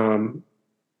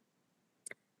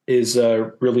is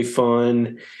really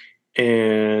fun,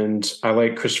 and I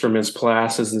like Christopher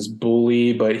Mintz-Plasse as this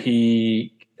bully, but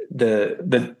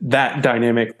that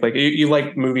dynamic, like you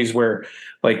like movies where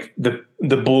like the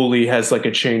bully has like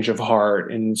a change of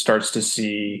heart and starts to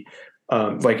see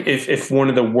like if one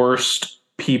of the worst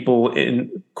people in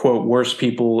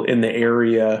the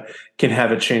area can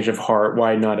have a change of heart,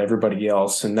 why not everybody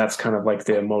else? And that's kind of like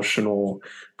the emotional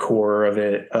core of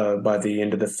it. By the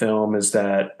end of the film is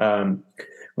that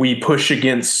we push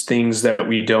against things that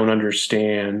we don't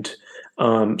understand.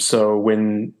 So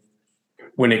when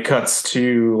it cuts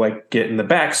to like getting the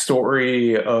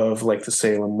backstory of like the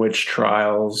Salem witch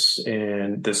trials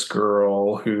and this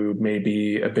girl who may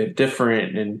be a bit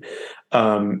different, and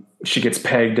she gets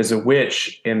pegged as a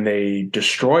witch and they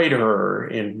destroyed her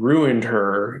and ruined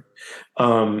her.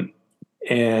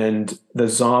 And the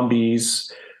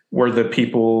zombies were the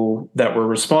people that were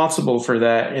responsible for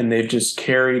that. And they've just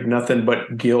carried nothing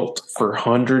but guilt for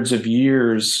hundreds of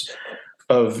years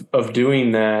of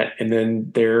doing that. And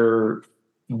then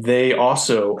they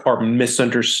also are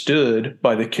misunderstood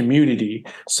by the community.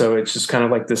 So it's just kind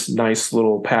of like this nice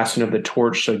little passing of the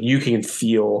torch, so you can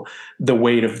feel the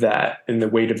weight of that and the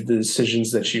weight of the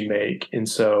decisions that you make. And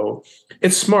so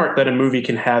it's smart that a movie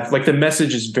can have, like, the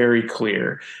message is very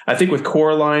clear. I think with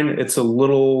Coraline, it's a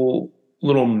little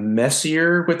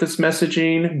messier with its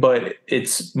messaging, but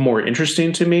it's more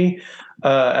interesting to me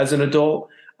as an adult.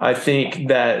 I think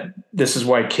that this is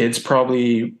why kids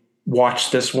probably watch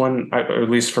this one, or at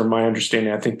least from my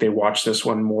understanding, I think they watch this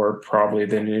one more probably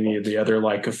than any of the other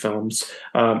Laika films,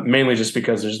 mainly just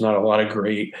because there's not a lot of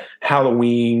great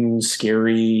Halloween,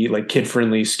 scary, like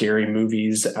kid-friendly, scary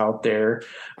movies out there.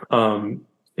 And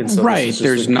so right,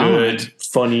 there's not good,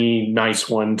 funny, nice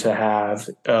one to have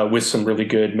with some really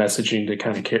good messaging to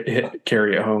kind of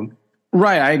carry it home.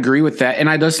 Right, I agree with that, and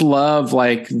I just love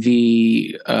like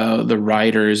the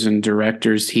writers and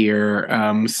directors here,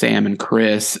 Sam and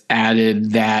Chris,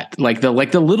 added that like the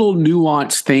little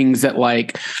nuanced things that,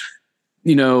 like,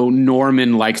 you know,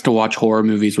 Norman likes to watch horror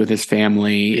movies with his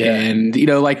family, and you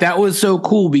know, like that was so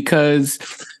cool because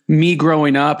me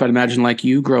growing up, I'd imagine like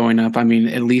you growing up, I mean,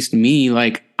 at least me,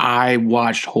 like I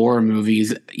watched horror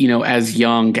movies, you know, as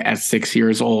young as 6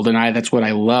 years old. And that's what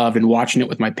I love. And watching it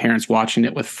with my parents, watching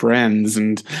it with friends,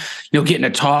 and, you know, getting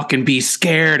to talk and be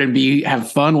scared and have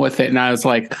fun with it. And I was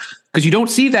like, because you don't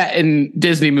see that in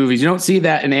Disney movies. You don't see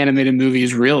that in animated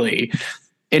movies, really.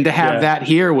 And to have that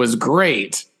here was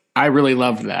great. I really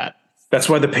loved that. That's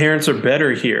why the parents are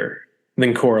better here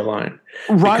than Coraline.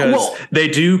 Right. Because they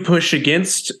do push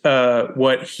against how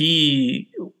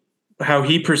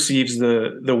he perceives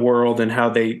the world, and how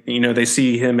they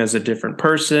see him as a different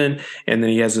person, and then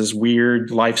he has this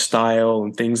weird lifestyle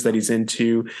and things that he's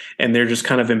into, and they're just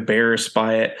kind of embarrassed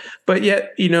by it. But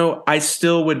yet, I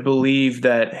still would believe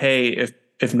that, hey,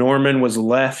 if Norman was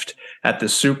left at the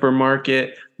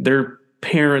supermarket, their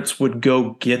parents would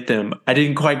go get them. I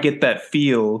didn't quite get that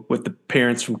feel with the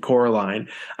parents from Coraline.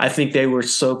 I think they were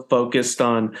so focused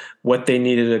on what they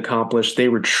needed to accomplish. They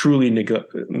were truly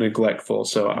neglectful.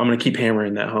 So I'm going to keep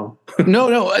hammering that home.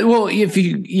 No. Well,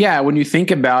 when you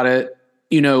think about it,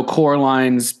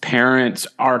 Coraline's parents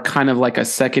are kind of like a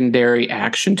secondary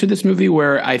action to this movie,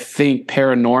 where I think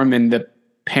Paranorman, the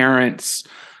parents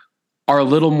are a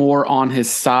little more on his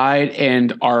side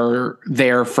and are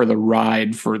there for the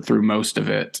ride through most of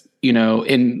it,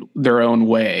 in their own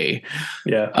way.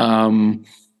 Yeah.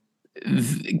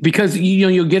 Because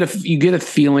you get a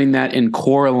feeling that in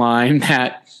Coraline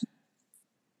that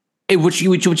which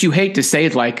you hate to say,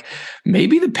 like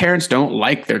maybe the parents don't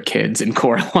like their kids in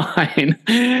Coraline,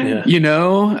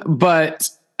 but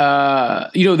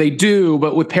they do.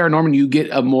 But with Paranorman, you get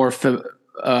a more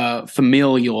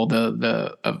familial,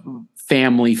 the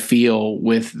family feel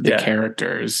with the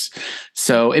characters.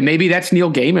 So maybe that's Neil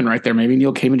Gaiman right there. Maybe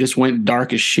Neil Gaiman just went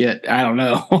dark as shit. I don't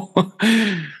know.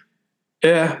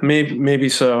 Yeah, maybe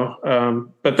so.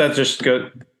 But that's just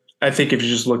good. I think if you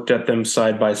just looked at them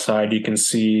side by side, you can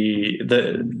see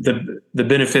the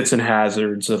benefits and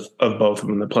hazards of both of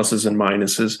them, the pluses and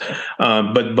minuses.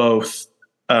 But both,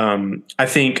 I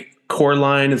think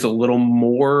Coraline is a little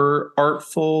more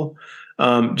artful.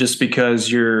 Just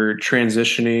because you're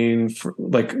transitioning,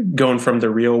 going from the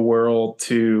real world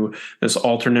to this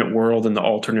alternate world, and the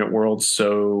alternate world's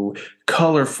so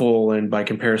colorful, and by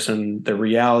comparison, the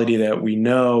reality that we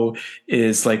know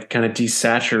is like kind of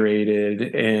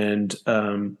desaturated and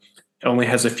only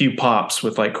has a few pops,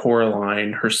 with like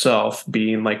Coraline herself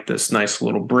being like this nice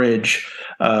little bridge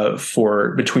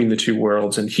for between the two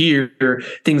worlds. And here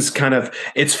things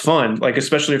it's fun, like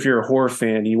especially if you're a horror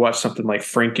fan, you watch something like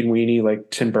Frankenweenie, like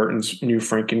Tim Burton's new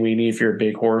Frankenweenie. If you're a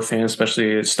big horror fan,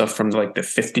 especially stuff from like the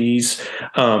 50s,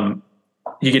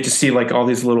 you get to see like all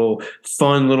these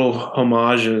fun little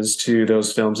homages to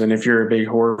those films. And if you're a big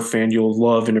horror fan, you'll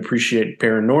love and appreciate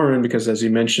Paranorman, because as you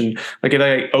mentioned, like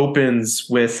it opens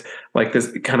with like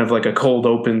this kind of like a cold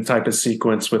open type of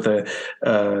sequence with a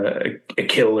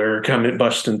killer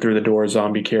busting through the door,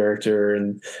 zombie character,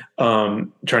 and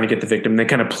trying to get the victim. They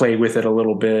kind of play with it a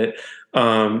little bit.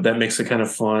 That makes it kind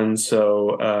of fun.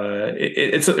 So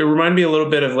it reminded me a little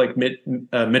bit of like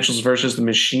Mitchell's versus the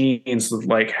Machines,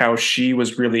 like how she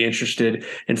was really interested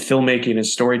in filmmaking and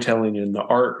storytelling and the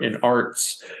art and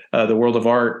arts, the world of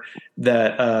art,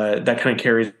 that kind of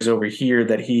carries over here,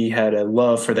 that he had a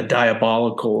love for the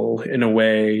diabolical in a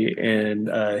way, and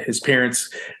his parents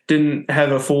didn't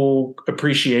have a full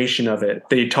appreciation of it.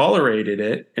 They tolerated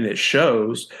it, and it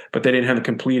shows, but they didn't have a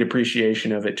complete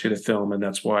appreciation of it to the film, and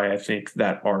that's why I think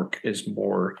that arc is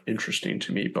more interesting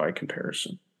to me by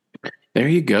comparison. There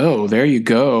you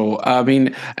go. I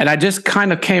mean, and I just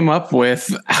kind of came up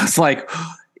with, I was like,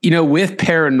 with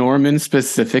Paranorman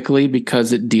specifically,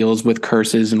 because it deals with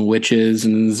curses and witches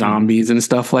and zombies and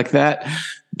stuff like that.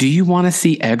 Do you want to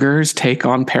see Eggers take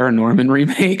on Paranorman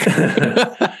remake?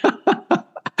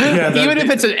 Even if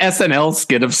it's an SNL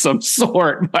skit of some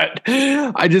sort, but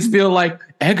I just feel like,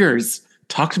 Eggers,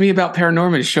 talk to me about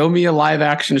Paranorman. Show me a live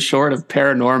action short of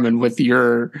Paranorman with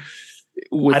your...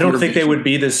 I don't think they would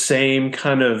be the same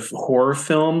kind of horror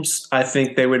films. I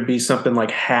think they would be something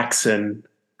like Haxan.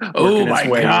 Oh my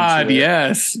God,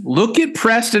 yes. Look at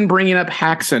Preston bringing up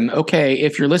Haxan. Okay,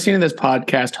 if you're listening to this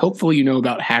podcast, hopefully you know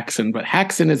about Haxan, but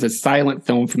Haxan is a silent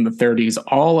film from the 30s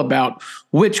all about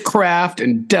witchcraft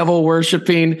and devil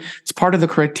worshipping. It's part of the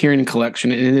Criterion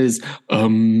Collection, and it is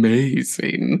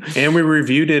amazing. And we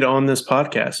reviewed it on this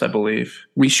podcast, I believe.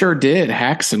 We sure did.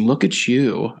 Haxan, look at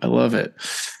you. I love it.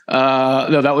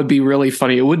 No, that would be really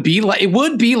funny. It would be like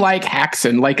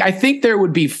Haxan. Like, I think there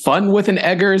would be fun with an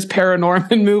Eggers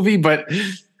Paranorman movie, but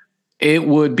it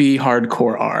would be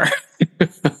hardcore R.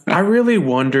 I really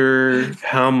wonder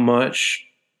how much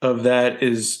of that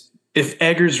is, if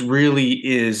Eggers really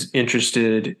is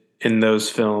interested in those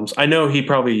films. I know he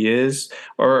probably is,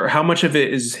 or how much of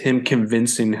it is him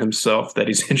convincing himself that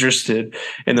he's interested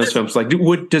in those films? Like,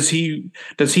 does he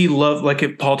love, like,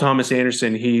 if Paul Thomas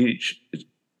Anderson, he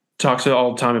talks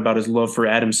all the time about his love for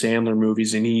Adam Sandler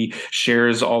movies, and he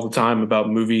shares all the time about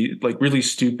like really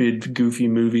stupid, goofy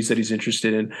movies that he's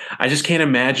interested in. I just can't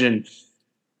imagine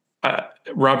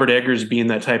Robert Eggers being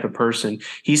that type of person.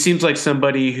 He seems like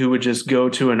somebody who would just go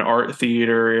to an art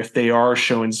theater if they are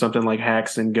showing something like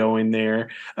Hacks and go in there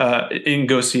and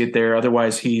go see it there.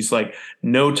 Otherwise, he's like,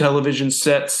 no television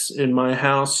sets in my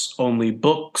house, only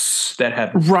books that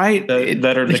have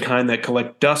that are the kind that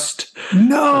collect dust.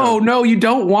 No, you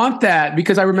don't want that,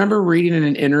 because I remember reading in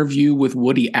an interview with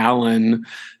Woody Allen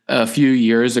a few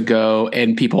years ago,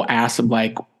 and people asked him,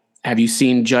 like, have you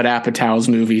seen Judd Apatow's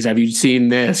movies? Have you seen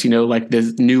this, like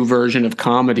this new version of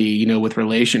comedy, with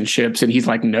relationships? And he's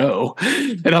like, no.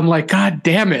 And I'm like, God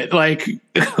damn it. Like,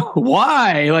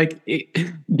 why? Like,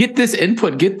 get this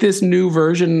input, get this new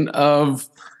version of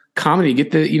comedy,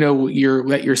 get the,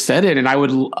 you're set in.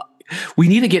 And we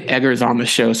need to get Eggers on the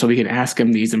show so we can ask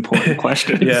him these important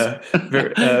questions. Yeah,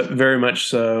 very much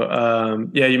so.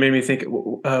 You made me think,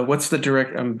 what's the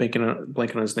director? I'm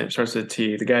blanking on his name. Starts with a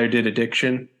T. The guy who did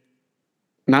Addiction.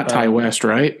 Not Ty West,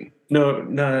 right? No,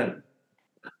 not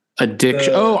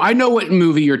Addiction. I know what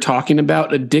movie you're talking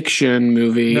about. Addiction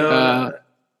movie. No,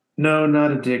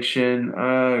 not Addiction.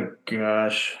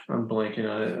 Gosh, I'm blanking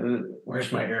on it.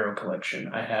 Where's my Arrow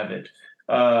collection? I have it.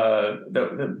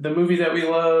 The movie that we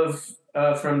love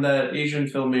from that Asian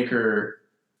filmmaker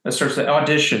that starts with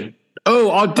Audition.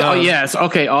 Yes.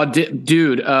 Okay.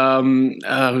 Dude. Ichi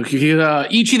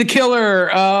the Killer.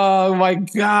 Oh my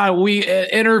God. We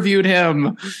interviewed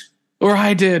him. Or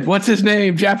I did. What's his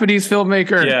name? Japanese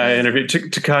filmmaker. Yeah, I interviewed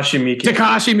Takashi Miike.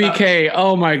 Takashi Miike.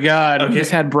 Oh my God. Okay.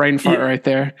 Just had brain fart right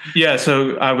there. Yeah.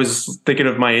 So I was thinking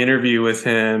of my interview with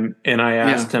him, and I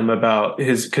asked him about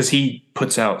because he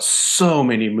puts out so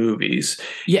many movies.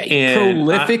 Yeah.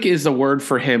 Prolific is the word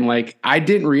for him. Like, I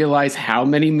didn't realize how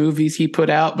many movies he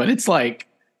put out, but it's like,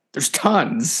 there's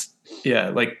tons. Yeah.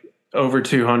 Like over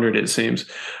 200, it seems.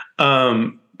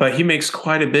 But he makes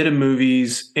quite a bit of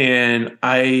movies, and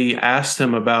I asked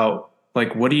him about,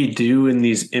 like, what do you do in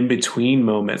these in-between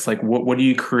moments? Like, what do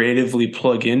you creatively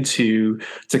plug into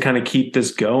to kind of keep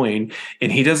this going?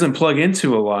 And he doesn't plug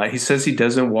into a lot. He says he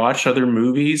doesn't watch other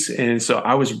movies, and so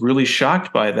I was really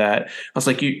shocked by that. I was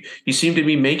like, you seem to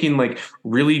be making, like,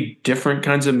 really different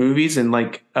kinds of movies, and,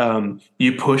 like,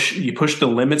 you push the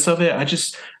limits of it.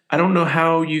 I don't know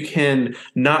how you can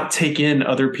not take in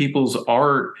other people's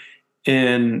art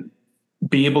and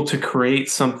be able to create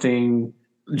something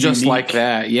just unique like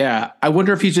that. Yeah. I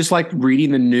wonder if he's just like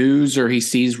reading the news, or he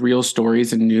sees real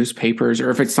stories in newspapers, or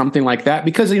if it's something like that.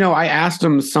 Because, I asked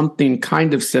him something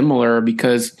kind of similar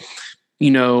because,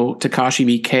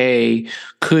 Takashi Miike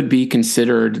could be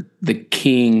considered the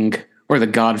king or the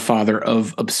godfather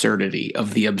of absurdity,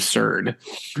 of the absurd.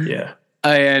 Yeah.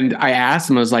 And I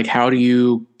asked him, I was like, how do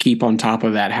you keep on top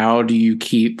of that? How do you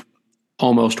keep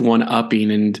almost one-upping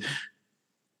and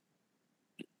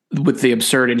with the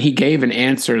absurd? And he gave an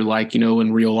answer, like,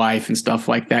 in real life and stuff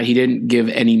like that. He didn't give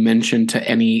any mention to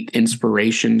any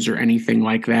inspirations or anything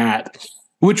like that,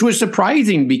 which was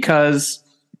surprising, because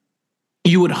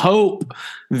you would hope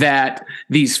that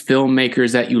these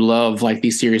filmmakers that you love, like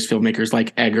these serious filmmakers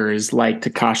like Eggers, like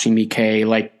Takashi Miike,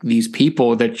 like these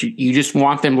people that you just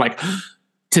want them, like,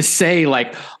 to say,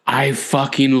 like, I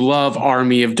fucking love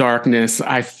Army of Darkness.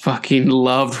 I fucking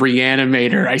loved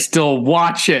Reanimator. I still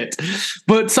watch it.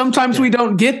 But sometimes we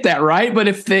don't get that, right? But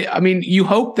you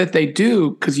hope that they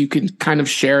do, because you can kind of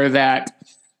share that,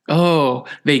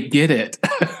 they get it.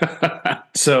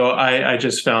 So I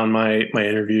just found my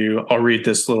interview. I'll read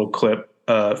this little clip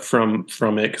from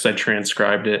it because I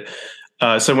transcribed it.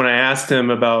 So when I asked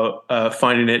him about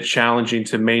finding it challenging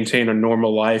to maintain a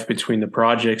normal life between the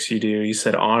projects you do, he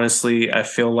said, honestly, I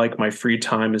feel like my free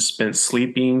time is spent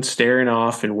sleeping, staring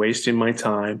off, and wasting my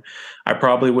time. I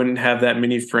probably wouldn't have that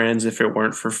many friends if it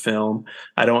weren't for film.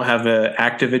 I don't have an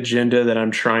active agenda that I'm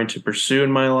trying to pursue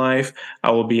in my life. I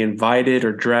will be invited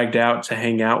or dragged out to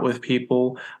hang out with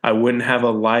people. I wouldn't have a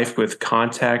life with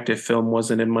contact if film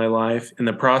wasn't in my life. In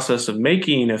the process of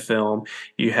making a film,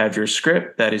 you have your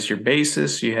script, that is your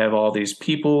basis. You have all these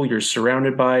people you're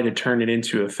surrounded by to turn it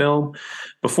into a film.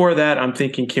 Before that, I'm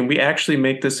thinking, can we actually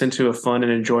make this into a fun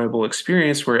and enjoyable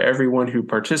experience where everyone who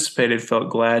participated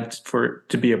felt glad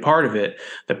to be a part of it?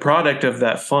 The product of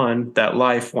that fun, that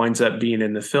life, winds up being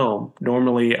in the film.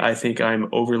 Normally, I think I'm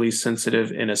overly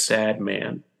sensitive and a sad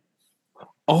man.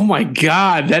 Oh my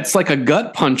God, that's like a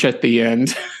gut punch at the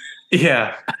end.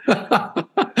 Yeah.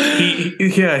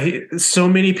 So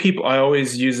many people, I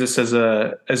always use this as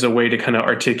a way to kind of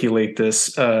articulate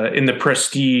this in The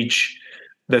Prestige.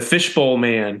 The fishbowl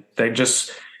man that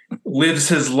just lives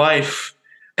his life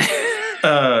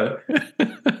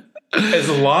as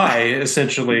a lie,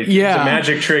 essentially. Yeah. The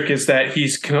magic trick is that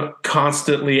he's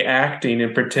constantly acting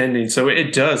and pretending. So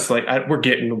it does, like, we're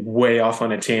getting way off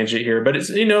on a tangent here, but it's,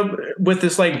 with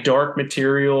this like dark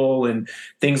material and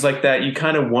things like that, you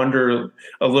kind of wonder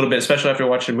a little bit, especially after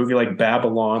watching a movie like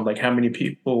Babylon, like how many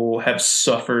people have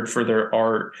suffered for their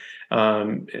art.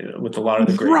 With a lot of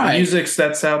the great music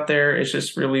that's out there. It's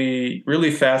just really,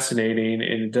 really fascinating.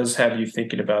 And it does have you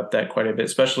thinking about that quite a bit,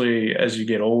 especially as you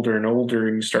get older and older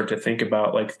and you start to think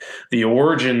about like the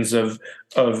origins of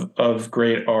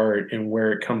great art and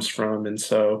where it comes from. And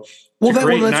so we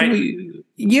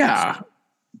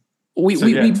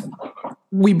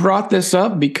brought this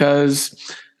up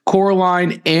because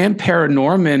Coraline and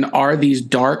Paranorman are these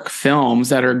dark films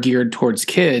that are geared towards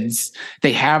kids.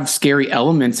 They have scary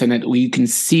elements in it. You can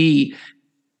see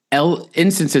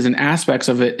instances and aspects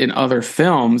of it in other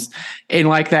films. And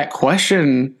like that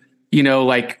question,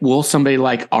 like, will somebody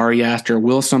like Ari Aster,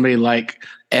 will somebody like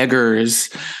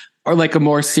Eggers, or like a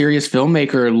more serious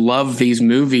filmmaker love these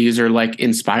movies or like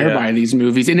inspired by these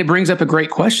movies? And it brings up a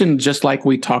great question, just like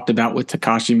we talked about with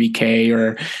Takashi Miike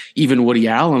or even Woody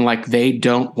Allen, like they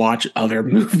don't watch other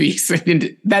movies.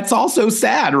 And that's also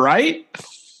sad, right?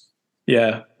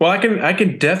 Yeah. Well, I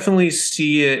can definitely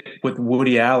see it with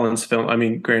Woody Allen's film. I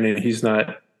mean, granted, he's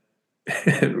not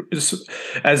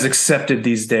as accepted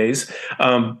these days.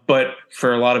 But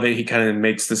for a lot of it, he kind of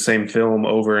makes the same film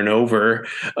over and over.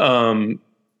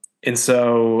 And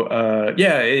so,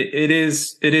 it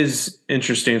is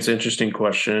interesting. It's an interesting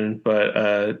question, but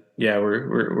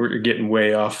we're getting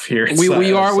way off here. We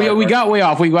got way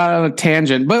off. We got on a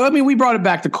tangent, but I mean, we brought it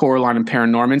back to Coraline and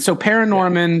Paranorman. So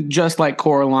Paranorman, just like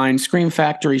Coraline, Scream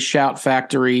Factory, Shout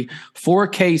Factory,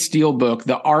 4K Steelbook.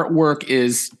 The artwork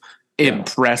is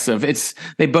impressive.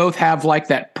 They both have like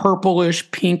that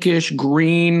purplish, pinkish,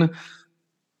 green.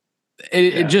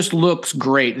 It just looks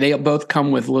great. They both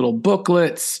come with little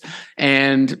booklets,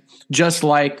 and just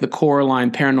like the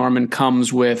Coraline, Paranorman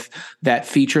comes with that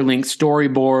feature-length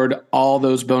storyboard, all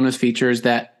those bonus features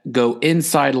that go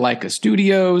inside Leica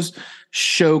Studios,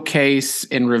 showcase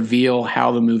and reveal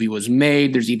how the movie was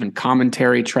made. There's even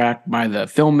commentary track by the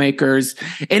filmmakers,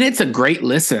 and it's a great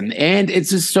listen, and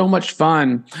it's just so much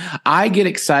fun. I get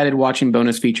excited watching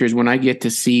bonus features when I get to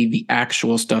see the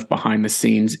actual stuff behind the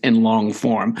scenes in long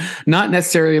form, not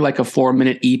necessarily like a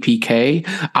 4-minute EPK.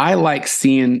 I like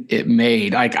seeing it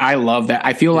made. Like, I love that.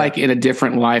 I feel like in a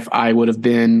different life, I would have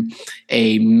been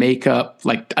a makeup,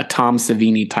 like a Tom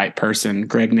Savini type person,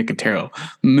 Greg Nicotero,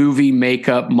 movie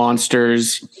makeup, monsters,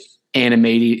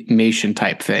 animation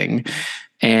type thing.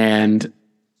 And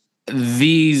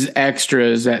these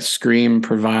extras that Scream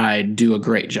provide do a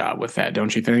great job with that,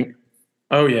 don't you think?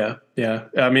 Oh yeah.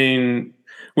 I mean,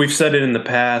 we've said it in the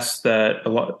past that a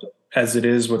lot, as it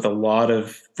is with a lot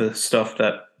of the stuff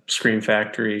that Scream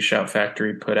Factory, Shout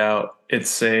Factory put out,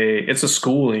 it's a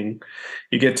schooling.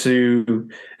 You get to,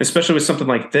 especially with something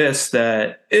like this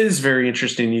that is very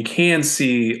interesting, you can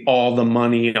see all the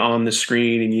money on the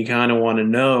screen and you kind of want to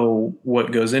know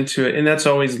what goes into it. And that's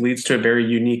always leads to a very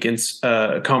unique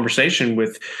conversation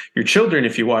with your children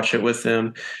if you watch it with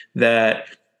them, that,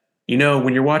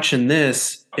 when you're watching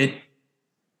this,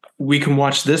 we can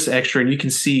watch this extra and you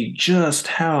can see just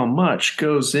how much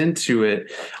goes into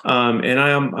it. And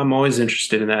I'm always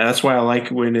interested in that. That's why I like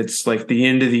when it's like the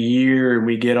end of the year and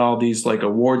we get all these like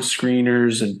award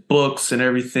screeners and books and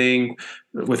everything.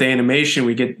 With animation,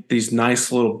 we get these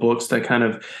nice little books that kind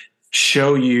of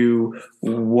show you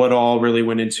what all really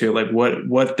went into it, like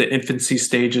what the infancy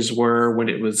stages were when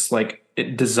it was like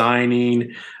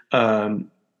designing,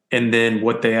 and then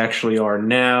what they actually are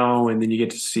now. And then you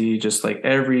get to see just like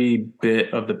every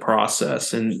bit of the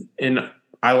process. And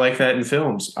I like that in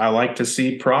films. I like to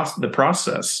see the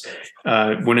process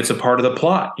when it's a part of the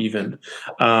plot even.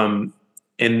 And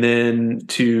then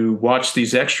to watch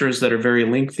these extras that are very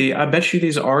lengthy, I bet you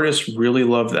these artists really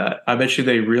love that. I bet you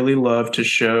they really love to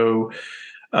show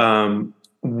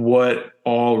what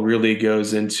all really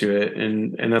goes into it.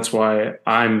 And that's why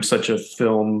I'm such a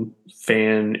film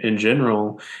fan in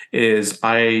general, is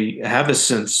I have a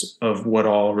sense of what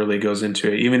all really goes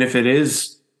into it, even if it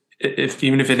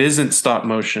isn't stop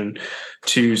motion,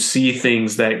 to see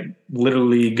things that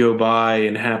literally go by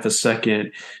in half a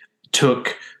second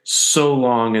took so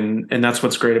long. And that's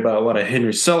what's great about a lot of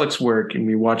Henry Selick's work. And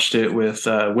we watched it with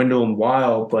Wendell and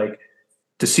Wild, like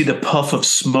to see the puff of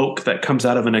smoke that comes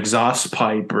out of an exhaust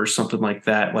pipe or something like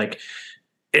that. Like,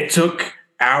 it took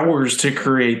hours to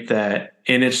create that.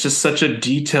 And it's just such a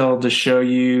detail to show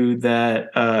you that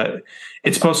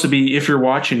it's supposed to be, if you're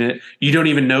watching it, you don't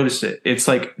even notice it. It's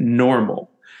like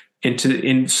normal.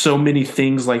 in so many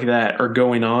things like that are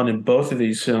going on in both of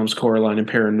these films, Coraline and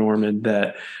Paranorman,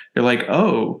 that you're like,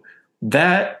 oh,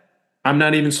 that I'm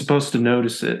not even supposed to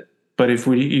notice it. But if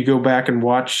you go back and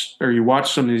watch, or you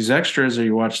watch some of these extras, or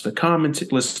you watch the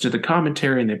listen to the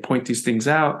commentary, and they point these things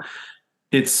out,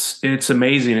 it's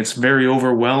amazing. It's very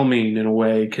overwhelming in a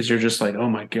way, because you're just like, oh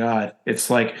my God, it's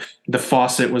like the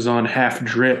faucet was on half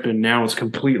drip and now it's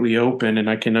completely open and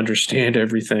I can understand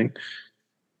everything.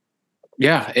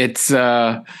 Yeah, it's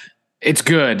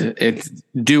good.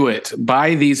 Do it.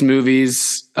 Buy these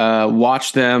movies,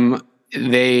 watch them.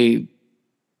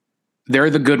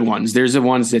 They're the good ones. There's the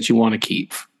ones that you want to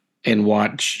keep and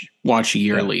watch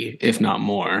yearly, if not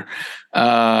more.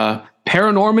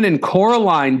 Paranorman and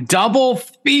Coraline double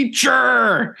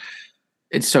feature.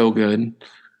 It's so good.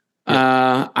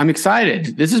 I'm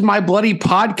excited. This is My Bloody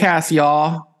Podcast,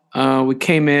 y'all. We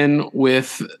came in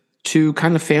with 2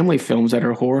 kind of family films that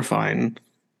are horrifying,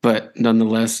 but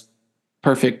nonetheless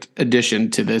perfect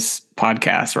addition to this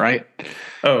podcast, right?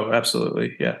 Oh,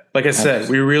 absolutely. Yeah. Like I said,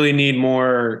 we really need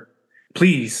more.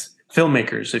 Please,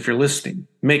 filmmakers, if you're listening,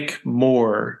 make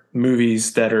more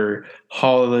movies that are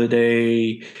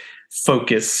holiday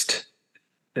focused,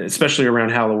 especially around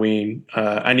Halloween.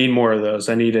 I need more of those.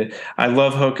 I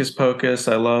love Hocus Pocus.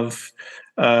 I love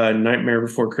Nightmare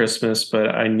Before Christmas,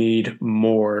 but I need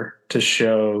more to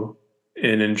show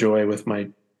and enjoy with my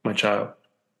child.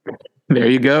 There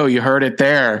you go. You heard it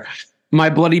there. My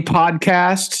Bloody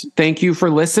Podcast. Thank you for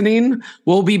listening.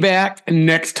 We'll be back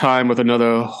next time with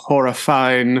another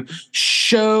horrifying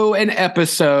show and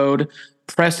episode.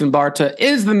 Preston Barta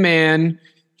is the man.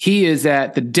 He is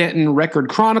at the Denton Record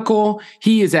Chronicle.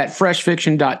 He is at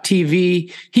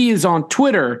freshfiction.tv. He is on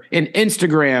Twitter and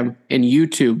Instagram and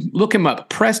YouTube. Look him up,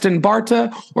 Preston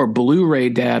Barta or Blu-ray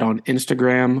Dad on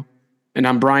Instagram. And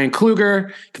I'm Brian Kluger.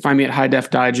 You can find me at High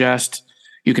Def Digest.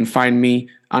 You can find me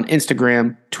on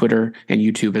Instagram, Twitter, and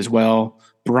YouTube as well.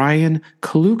 Brian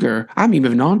Kluger. I'm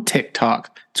even on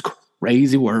TikTok. It's a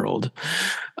crazy world.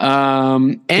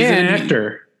 And he's an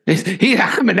actor.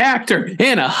 I'm an actor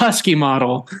and a husky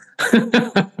model.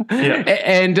 Yeah.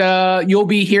 And you'll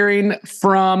be hearing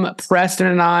from Preston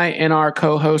and I and our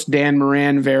co-host Dan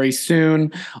Moran very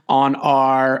soon on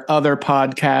our other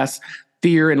podcast,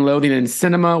 Fear and Loathing in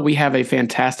Cinema. We have a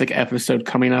fantastic episode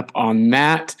coming up on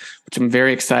that, which I'm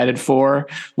very excited for,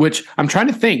 which I'm trying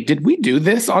to think, did we do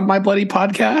this on My Bloody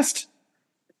Podcast?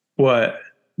 What?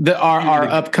 Our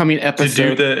upcoming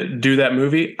episode. To do that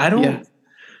movie? I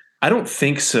don't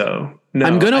think so. No,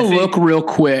 I'm going to look real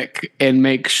quick and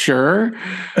make sure.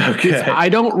 Okay. I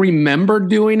don't remember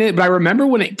doing it, but I remember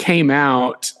when it came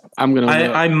out. I'm going to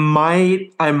look. I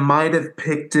might have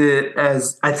picked it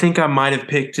as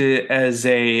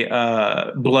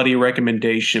a bloody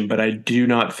recommendation, but I do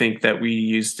not think that we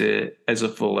used it as a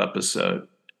full episode.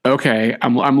 Okay,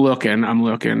 I'm looking.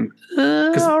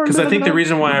 Because I think the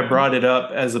reason why I brought it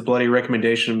up as a bloody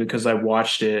recommendation, because I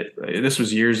watched it. This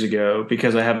was years ago,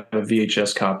 because I have a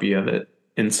VHS copy of it,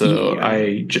 and so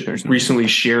I recently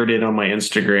shared it on my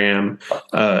Instagram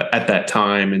at that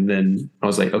time, and then I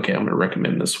was like, okay, I'm going to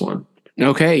recommend this one.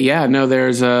 Okay, yeah, no,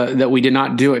 there's that we did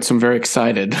not do it, so I'm very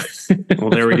excited.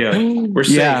 Well, there we go. We're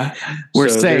safe. Yeah, we're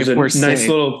safe. We're safe. Nice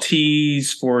little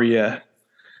tease for you.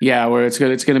 Yeah, where it's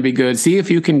good. It's going to be good. See if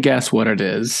you can guess what it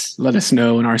is. Let us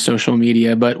know in our social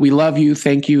media. But we love you.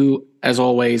 Thank you, as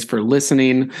always, for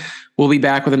listening. We'll be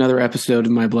back with another episode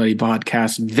of My Bloody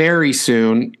Podcast very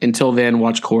soon. Until then,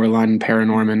 watch Coraline and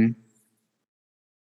Paranorman.